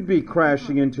should be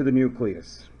crashing into the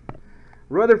nucleus.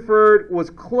 Rutherford was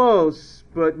close,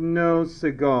 but no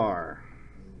cigar.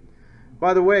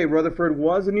 By the way, Rutherford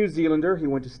was a New Zealander. He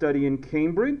went to study in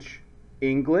Cambridge,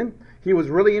 England. He was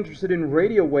really interested in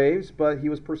radio waves, but he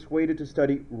was persuaded to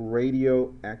study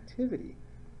radioactivity.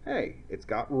 Hey, it's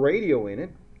got radio in it,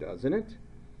 doesn't it?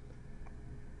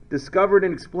 Discovered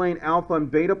and explained alpha and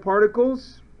beta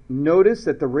particles. Notice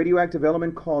that the radioactive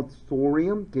element called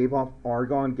thorium gave off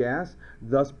argon gas,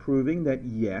 thus proving that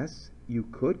yes, you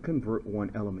could convert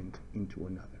one element into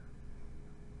another.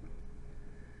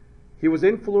 He was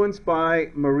influenced by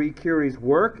Marie Curie's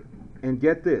work, and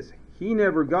get this, he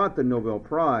never got the Nobel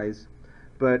Prize,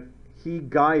 but he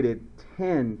guided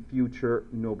 10 future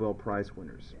Nobel Prize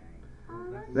winners.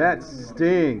 That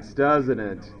stinks, doesn't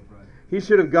it? He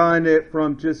should have gotten it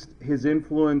from just his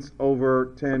influence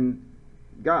over 10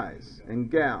 guys and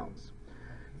gals.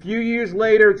 A few years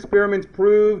later, experiments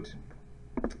proved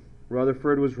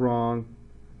Rutherford was wrong.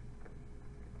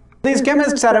 These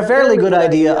chemists had a fairly good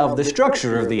idea of the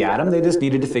structure of the atom. They just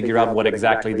needed to figure out what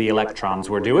exactly the electrons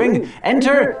were doing.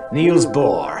 Enter Niels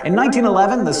Bohr. In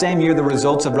 1911, the same year the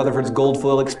results of Rutherford's gold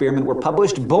foil experiment were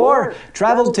published, Bohr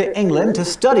traveled to England to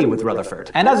study with Rutherford.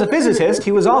 And as a physicist,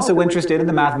 he was also interested in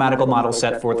the mathematical model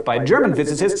set forth by German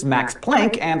physicists Max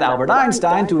Planck and Albert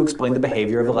Einstein to explain the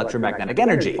behavior of electromagnetic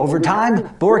energy. Over time,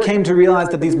 Bohr came to realize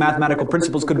that these mathematical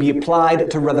principles could be applied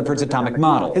to Rutherford's atomic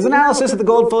model. His analysis of the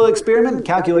gold foil experiment,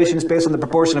 calculations based on the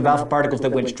proportion of alpha particles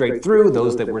that went straight through,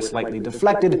 those that were slightly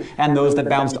deflected, and those that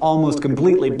bounced almost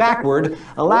completely backward,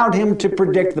 allowed him to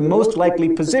predict the most likely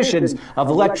positions of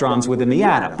electrons within the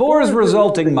atom. Bohr's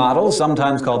resulting model,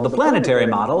 sometimes called the planetary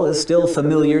model, is still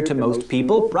familiar to most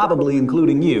people, probably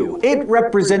including you. It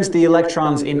represents the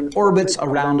electrons in orbits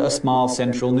around a small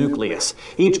central nucleus.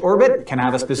 Each orbit can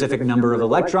have a specific number of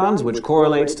electrons, which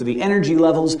correlates to the energy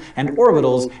levels and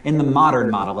orbitals in the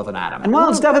modern model of an atom. And while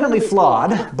it's definitely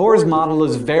flawed, Bohr's model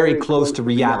is very close to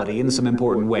reality in some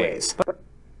important ways.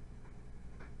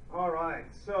 All right,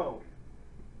 so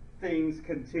things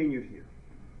continued here.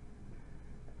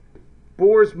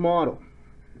 Bohr's model.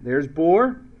 There's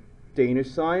Bohr, Danish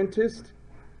scientist.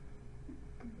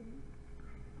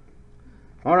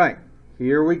 All right,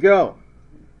 here we go.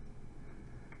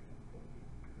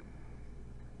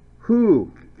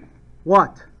 Who?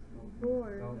 What? Bohr.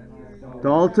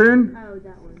 Dalton? Oh,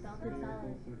 that one. Dalton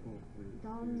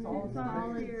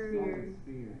solid sphere.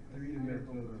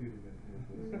 Three-dimensional,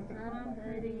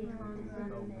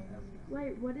 two-dimensional.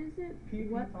 Wait, what is it?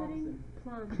 What pudding?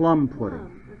 Plum. Plum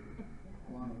pudding.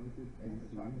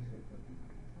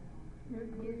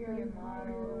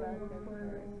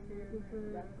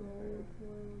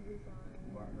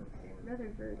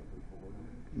 Rutherford.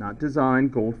 Not design,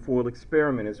 gold foil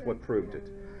experiment is what proved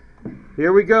it.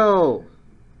 Here we go.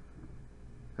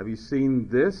 Have you seen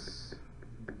this?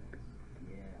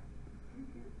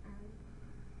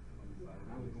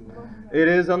 It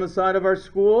is on the side of our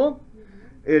school.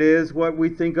 It is what we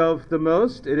think of the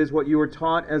most. It is what you were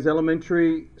taught as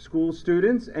elementary school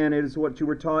students, and it is what you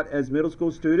were taught as middle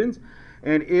school students.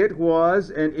 And it was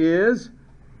and is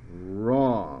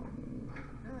wrong.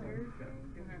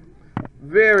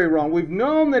 Very wrong. We've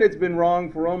known that it's been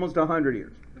wrong for almost 100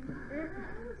 years.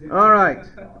 All right.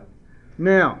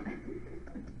 Now,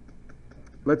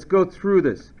 let's go through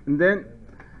this. And then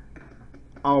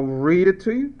I'll read it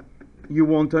to you. You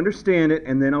won't understand it,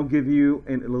 and then I'll give you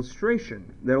an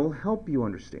illustration that will help you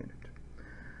understand it.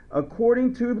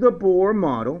 According to the Bohr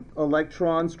model,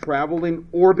 electrons travel in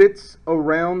orbits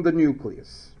around the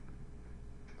nucleus.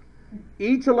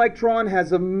 Each electron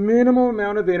has a minimal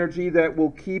amount of energy that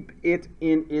will keep it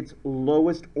in its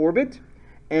lowest orbit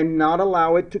and not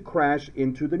allow it to crash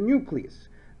into the nucleus.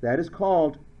 That is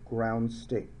called ground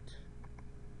state.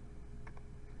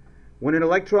 When an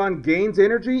electron gains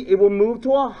energy, it will move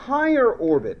to a higher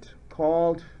orbit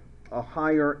called a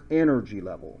higher energy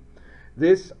level.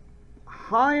 This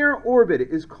higher orbit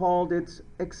is called its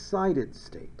excited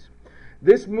state.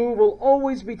 This move will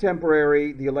always be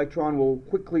temporary. The electron will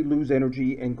quickly lose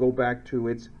energy and go back to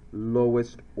its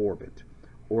lowest orbit,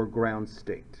 or ground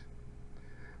state.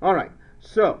 All right,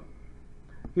 so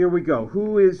here we go.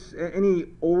 Who is any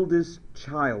oldest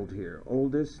child here?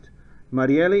 Oldest?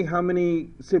 Marieli, how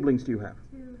many siblings do you have?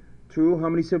 Two. Two. How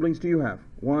many siblings do you have?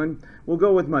 One. We'll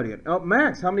go with Marieli. Oh,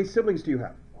 Max, how many siblings do you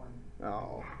have? One.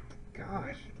 Oh,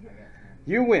 gosh.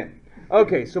 You win.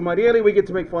 Okay, so Marieli, we get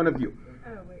to make fun of you.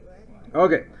 Oh, wait, what?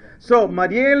 Okay, so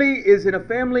Marieli is in a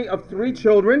family of 3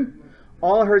 children.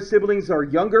 All her siblings are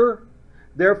younger.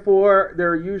 Therefore,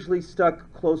 they're usually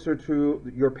stuck closer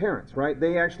to your parents, right?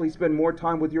 They actually spend more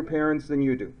time with your parents than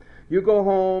you do. You go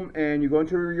home and you go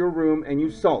into your room and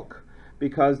you sulk,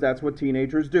 because that's what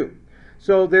teenagers do.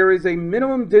 So there is a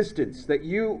minimum distance that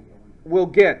you will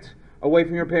get away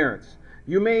from your parents.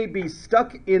 You may be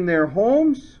stuck in their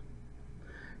homes.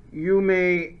 You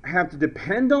may have to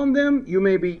depend on them. You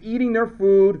may be eating their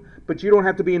food, but you don't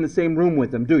have to be in the same room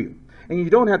with them, do you? And you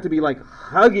don't have to be like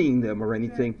hugging them or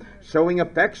anything, showing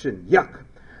affection. Yuck.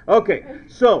 Okay,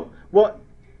 so, well,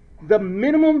 the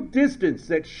minimum distance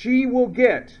that she will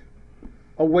get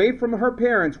away from her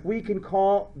parents, we can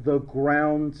call the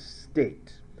ground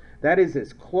state. That is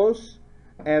as close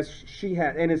as she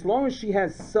has. And as long as she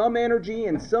has some energy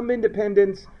and some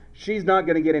independence, she's not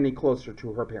going to get any closer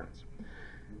to her parents.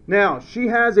 Now, she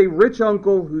has a rich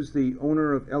uncle who's the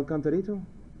owner of El Cantarito.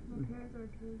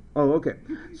 Oh, okay.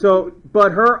 So,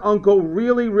 but her uncle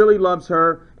really, really loves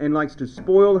her and likes to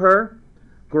spoil her.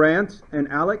 Grant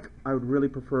and Alec, I would really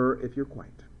prefer if you're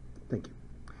quiet. Thank you.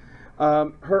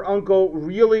 Her uncle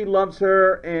really loves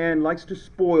her and likes to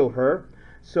spoil her.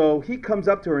 So he comes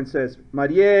up to her and says,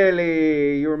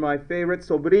 Marieli, you're my favorite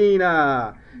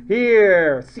sobrina.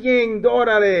 Here,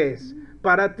 $100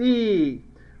 para ti.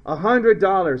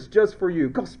 $100 just for you.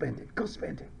 Go spend it. Go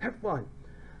spend it. Have fun.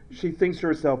 She thinks to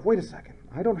herself, wait a second.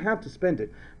 I don't have to spend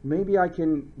it. Maybe I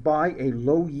can buy a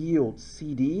low-yield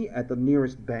CD at the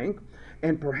nearest bank,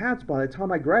 and perhaps by the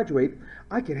time I graduate,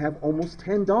 I can have almost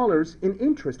 $10 in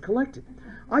interest collected.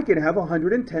 I can have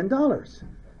 $110.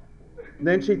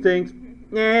 Then she thinks,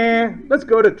 nah, let's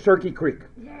go to Turkey Creek.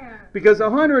 Yeah. Because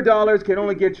 $100 can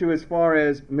only get you as far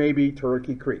as maybe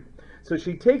Turkey Creek. So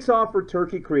she takes off for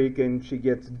Turkey Creek and she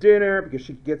gets dinner because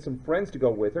she gets some friends to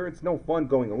go with her. It's no fun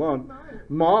going alone.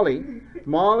 Molly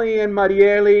and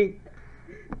Marieli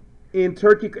in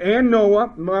Turkey, and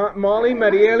Noah, Molly,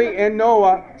 Marieli, and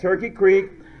Noah, Turkey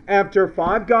Creek, after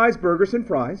Five Guys Burgers and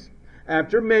Fries,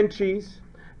 after Menchie's,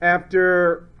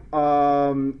 after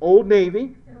Old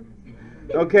Navy.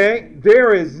 Okay,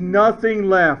 there is nothing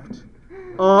left.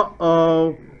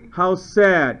 Uh-oh, how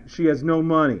sad. She has no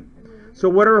money. So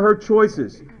what are her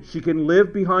choices? She can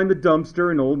live behind the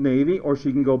dumpster in Old Navy, or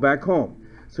she can go back home.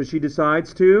 So she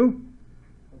decides to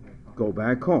go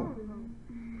back home.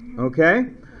 Okay?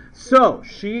 So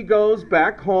she goes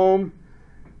back home,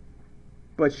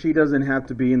 but she doesn't have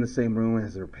to be in the same room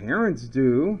as her parents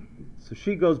do. So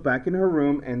she goes back in her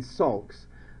room and sulks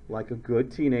like a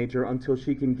good teenager until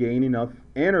she can gain enough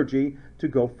energy to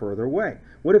go further away.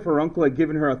 What if her uncle had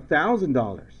given her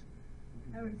 $1,000?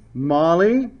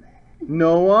 Molly,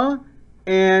 Noah,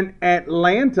 and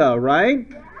Atlanta, right?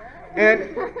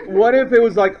 And what if it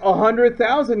was like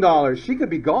 $100,000? She could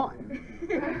be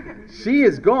gone. She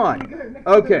is gone.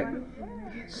 Okay,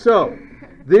 so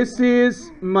this is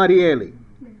Marieli.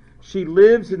 She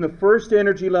lives in the first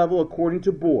energy level according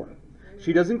to Bohr.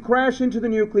 She doesn't crash into the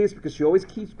nucleus because she always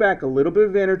keeps back a little bit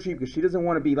of energy because she doesn't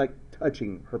want to be like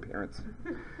touching her parents.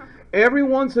 Every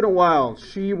once in a while,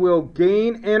 she will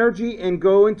gain energy and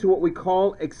go into what we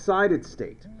call excited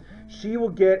state. She will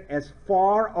get as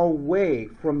far away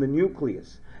from the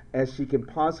nucleus as she can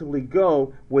possibly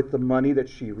go with the money that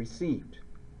she received.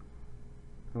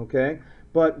 Okay?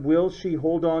 But will she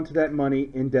hold on to that money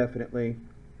indefinitely?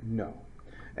 No.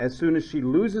 As soon as she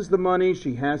loses the money,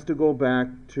 she has to go back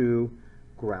to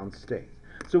ground state.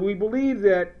 So we believe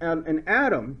that an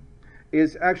atom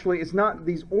is actually, it's not,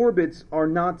 these orbits are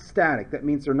not static. That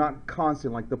means they're not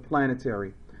constant like the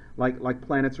planetary, like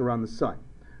planets around the sun.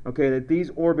 Okay, that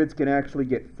these orbits can actually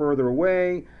get further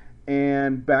away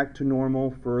and back to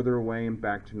normal, further away and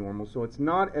back to normal. So it's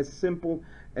not as simple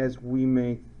as we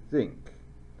may think.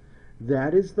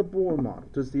 That is the Bohr model.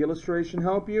 Does the illustration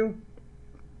help you?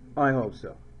 I hope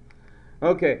so.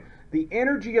 Okay, the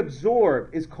energy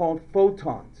absorbed is called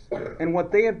photons. And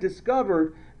what they have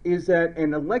discovered is that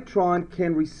an electron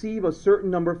can receive a certain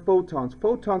number of photons.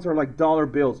 Photons are like dollar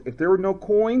bills. If there were no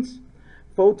coins,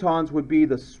 photons would be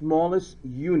the smallest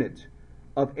unit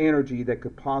of energy that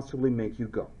could possibly make you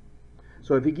go.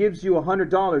 So if he gives you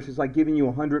 $100, it's like giving you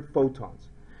 100 photons.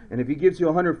 And if he gives you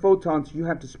 100 photons, you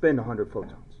have to spend 100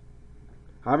 photons.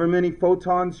 However many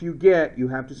photons you get, you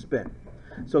have to spend.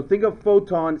 So think of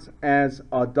photons as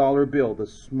a dollar bill, the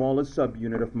smallest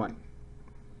subunit of money.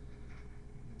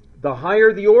 The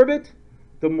higher the orbit,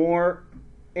 the more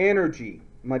energy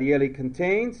Marieli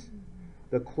contains.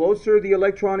 The closer the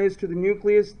electron is to the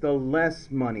nucleus, the less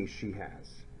money she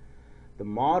has. The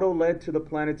model led to the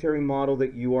planetary model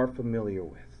that you are familiar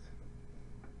with.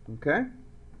 Okay?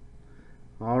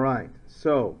 All right.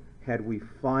 So, had we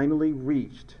finally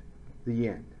reached the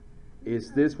end?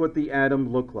 Is this what the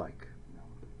atom looked like?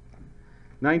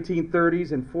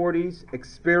 1930s and 40s,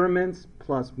 experiments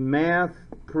plus math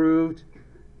proved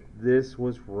this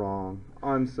was wrong.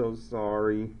 I'm so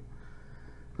sorry.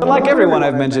 But like everyone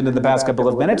I've mentioned in the past couple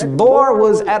of minutes, Bohr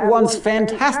was at once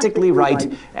fantastically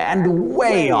right and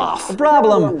way off. The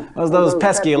problem was those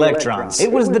pesky electrons.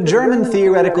 It was the German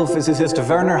theoretical physicist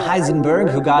Werner Heisenberg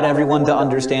who got everyone to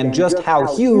understand just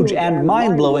how huge and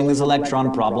mind-blowing this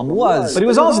electron problem was. But he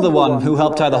was also the one who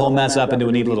helped tie the whole mess up into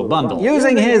a neat little bundle.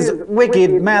 Using his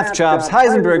wicked math chops,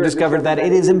 Heisenberg discovered that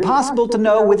it is impossible to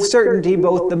know with certainty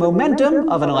both the momentum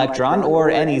of an electron,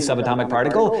 or any subatomic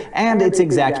particle, and its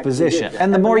exact position.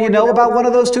 And the more you know about one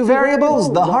of those two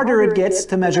variables, the harder it gets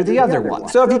to measure the other one.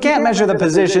 So if you can't measure the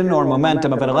position or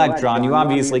momentum of an electron, you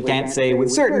obviously can't say with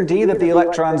certainty that the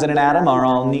electrons in an atom are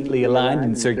all neatly aligned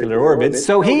in circular orbits.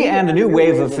 So he and a new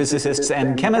wave of physicists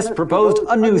and chemists proposed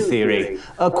a new theory,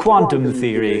 a quantum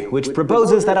theory, which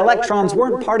proposes that electrons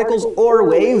weren't particles or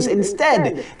waves.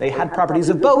 Instead, they had properties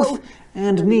of both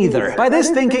and neither. By this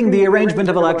thinking, the arrangement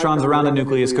of electrons around a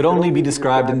nucleus could only be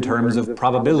described in terms of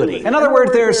probability. In other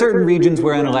words, there are certain regions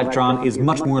where an electron is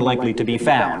much more likely to be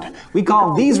found. We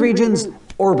call these regions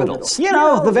orbitals. You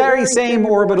know, the very same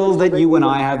orbitals that you and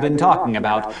I have been talking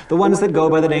about. The ones that go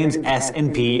by the names S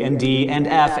and P and D and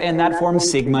F, and that form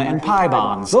sigma and pi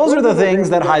bonds. Those are the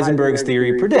things that Heisenberg's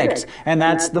theory predicts, and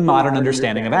that's the modern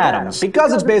understanding of atoms.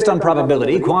 Because it's based on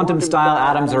probability, quantum-style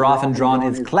atoms are often drawn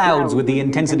as clouds with the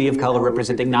intensity of color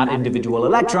representing not individual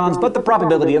electrons, but the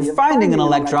probability of finding an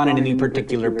electron in any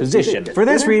particular position. For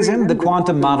this reason, the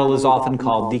quantum model is often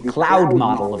called the cloud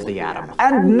model of the atom.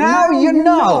 And now you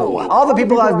know! All the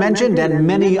people I've mentioned and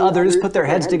many others put their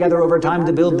heads together over time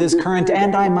to build this current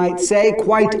and, I might say,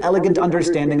 quite elegant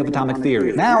understanding of atomic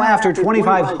theory. Now, after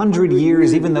 2,500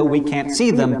 years, even though we can't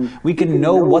see them, we can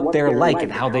know what they're like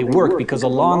and how they work because a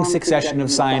long succession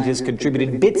of scientists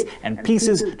contributed bits and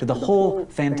pieces to the whole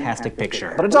fantastic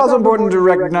picture. But it's also important to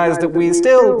recognize that we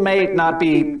still may not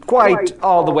be quite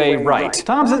all the way right.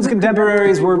 Thomson's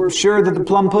contemporaries were sure that the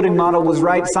plum pudding model was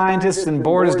right. Scientists in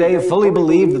Bohr's day fully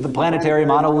believed that the planetary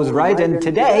model was right, and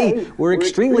today we're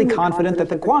extremely confident that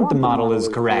the quantum model is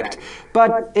correct.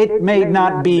 But it may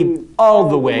not be all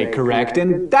the way correct,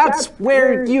 and that's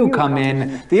where you come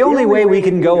in. The only way we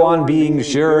can go on being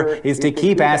sure is to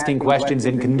keep asking questions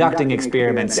and conducting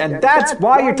experiments, and that's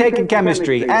why you're taking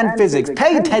chemistry and physics.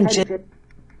 Pay attention.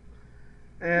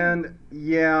 And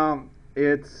yeah,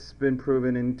 it's been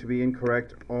proven to be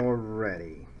incorrect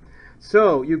already.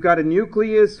 So you've got a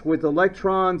nucleus with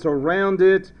electrons around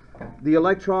it. The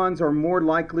electrons are more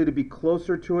likely to be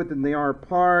closer to it than they are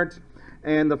apart.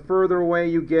 And the further away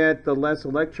you get, the less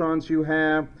electrons you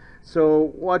have.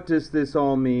 So what does this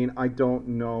all mean? I don't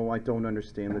know. I don't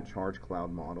understand the charge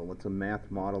cloud model. It's a math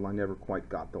model. I never quite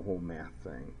got the whole math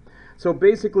thing. So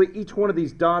basically, each one of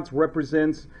these dots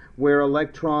represents where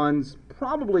electrons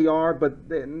probably are, but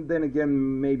then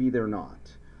again, maybe they're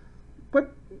not.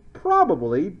 But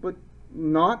probably, but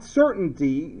not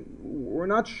certainty. We're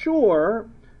not sure,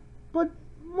 but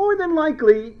more than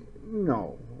likely,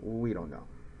 no, we don't know.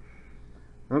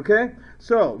 Okay,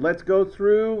 so let's go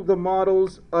through the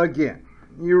models again.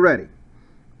 You ready?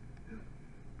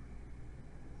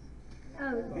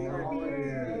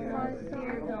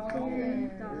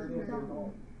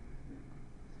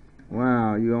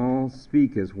 Wow, you all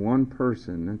speak as one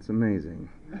person. That's amazing.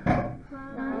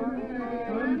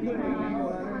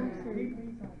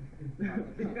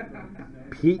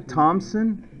 Pete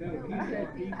Thompson?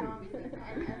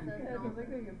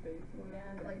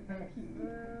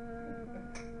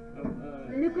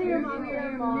 Nuclear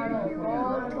Nuclear model.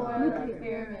 Gold foil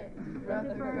experiment.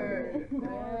 Rutherford.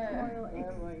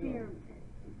 Experiment.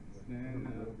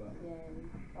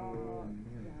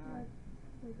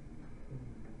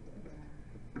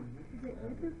 Is it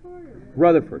Rutherford or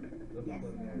Rutherford. Yes.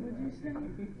 Would you say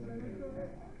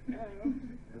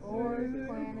Orr's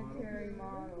planetary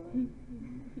model?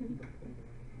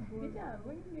 Good job.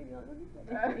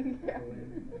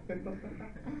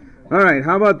 All right,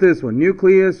 how about this one?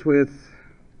 Nucleus with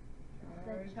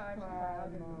The charged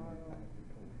cloud model.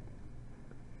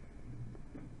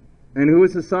 and who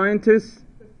is the scientist?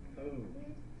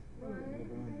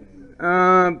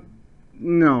 No,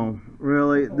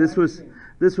 really. This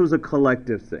was a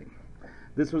collective thing.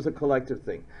 This was a collective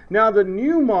thing. Now the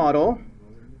new model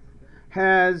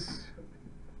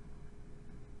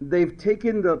they've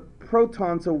taken the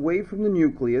protons away from the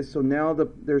nucleus, so now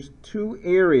there's two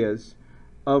areas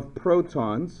of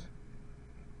protons,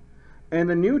 and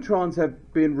the neutrons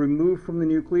have been removed from the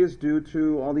nucleus due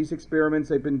to all these experiments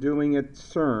they've been doing at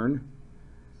CERN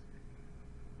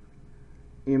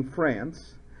in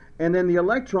France. And then the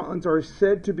electrons are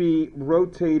said to be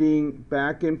rotating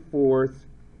back and forth.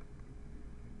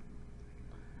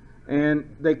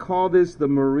 And they call this the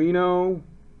Marino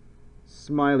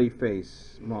smiley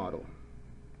face model.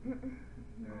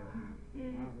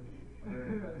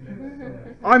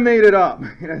 I made it up.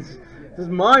 This is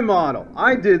my model.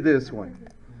 I did this one.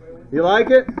 You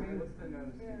like it?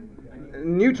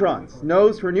 Neutrons.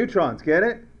 Nose for neutrons. Get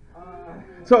it?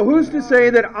 So who's to say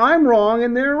that I'm wrong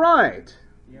and they're right?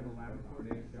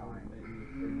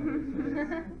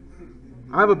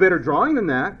 I have a better drawing than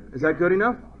that. Is that good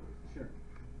enough?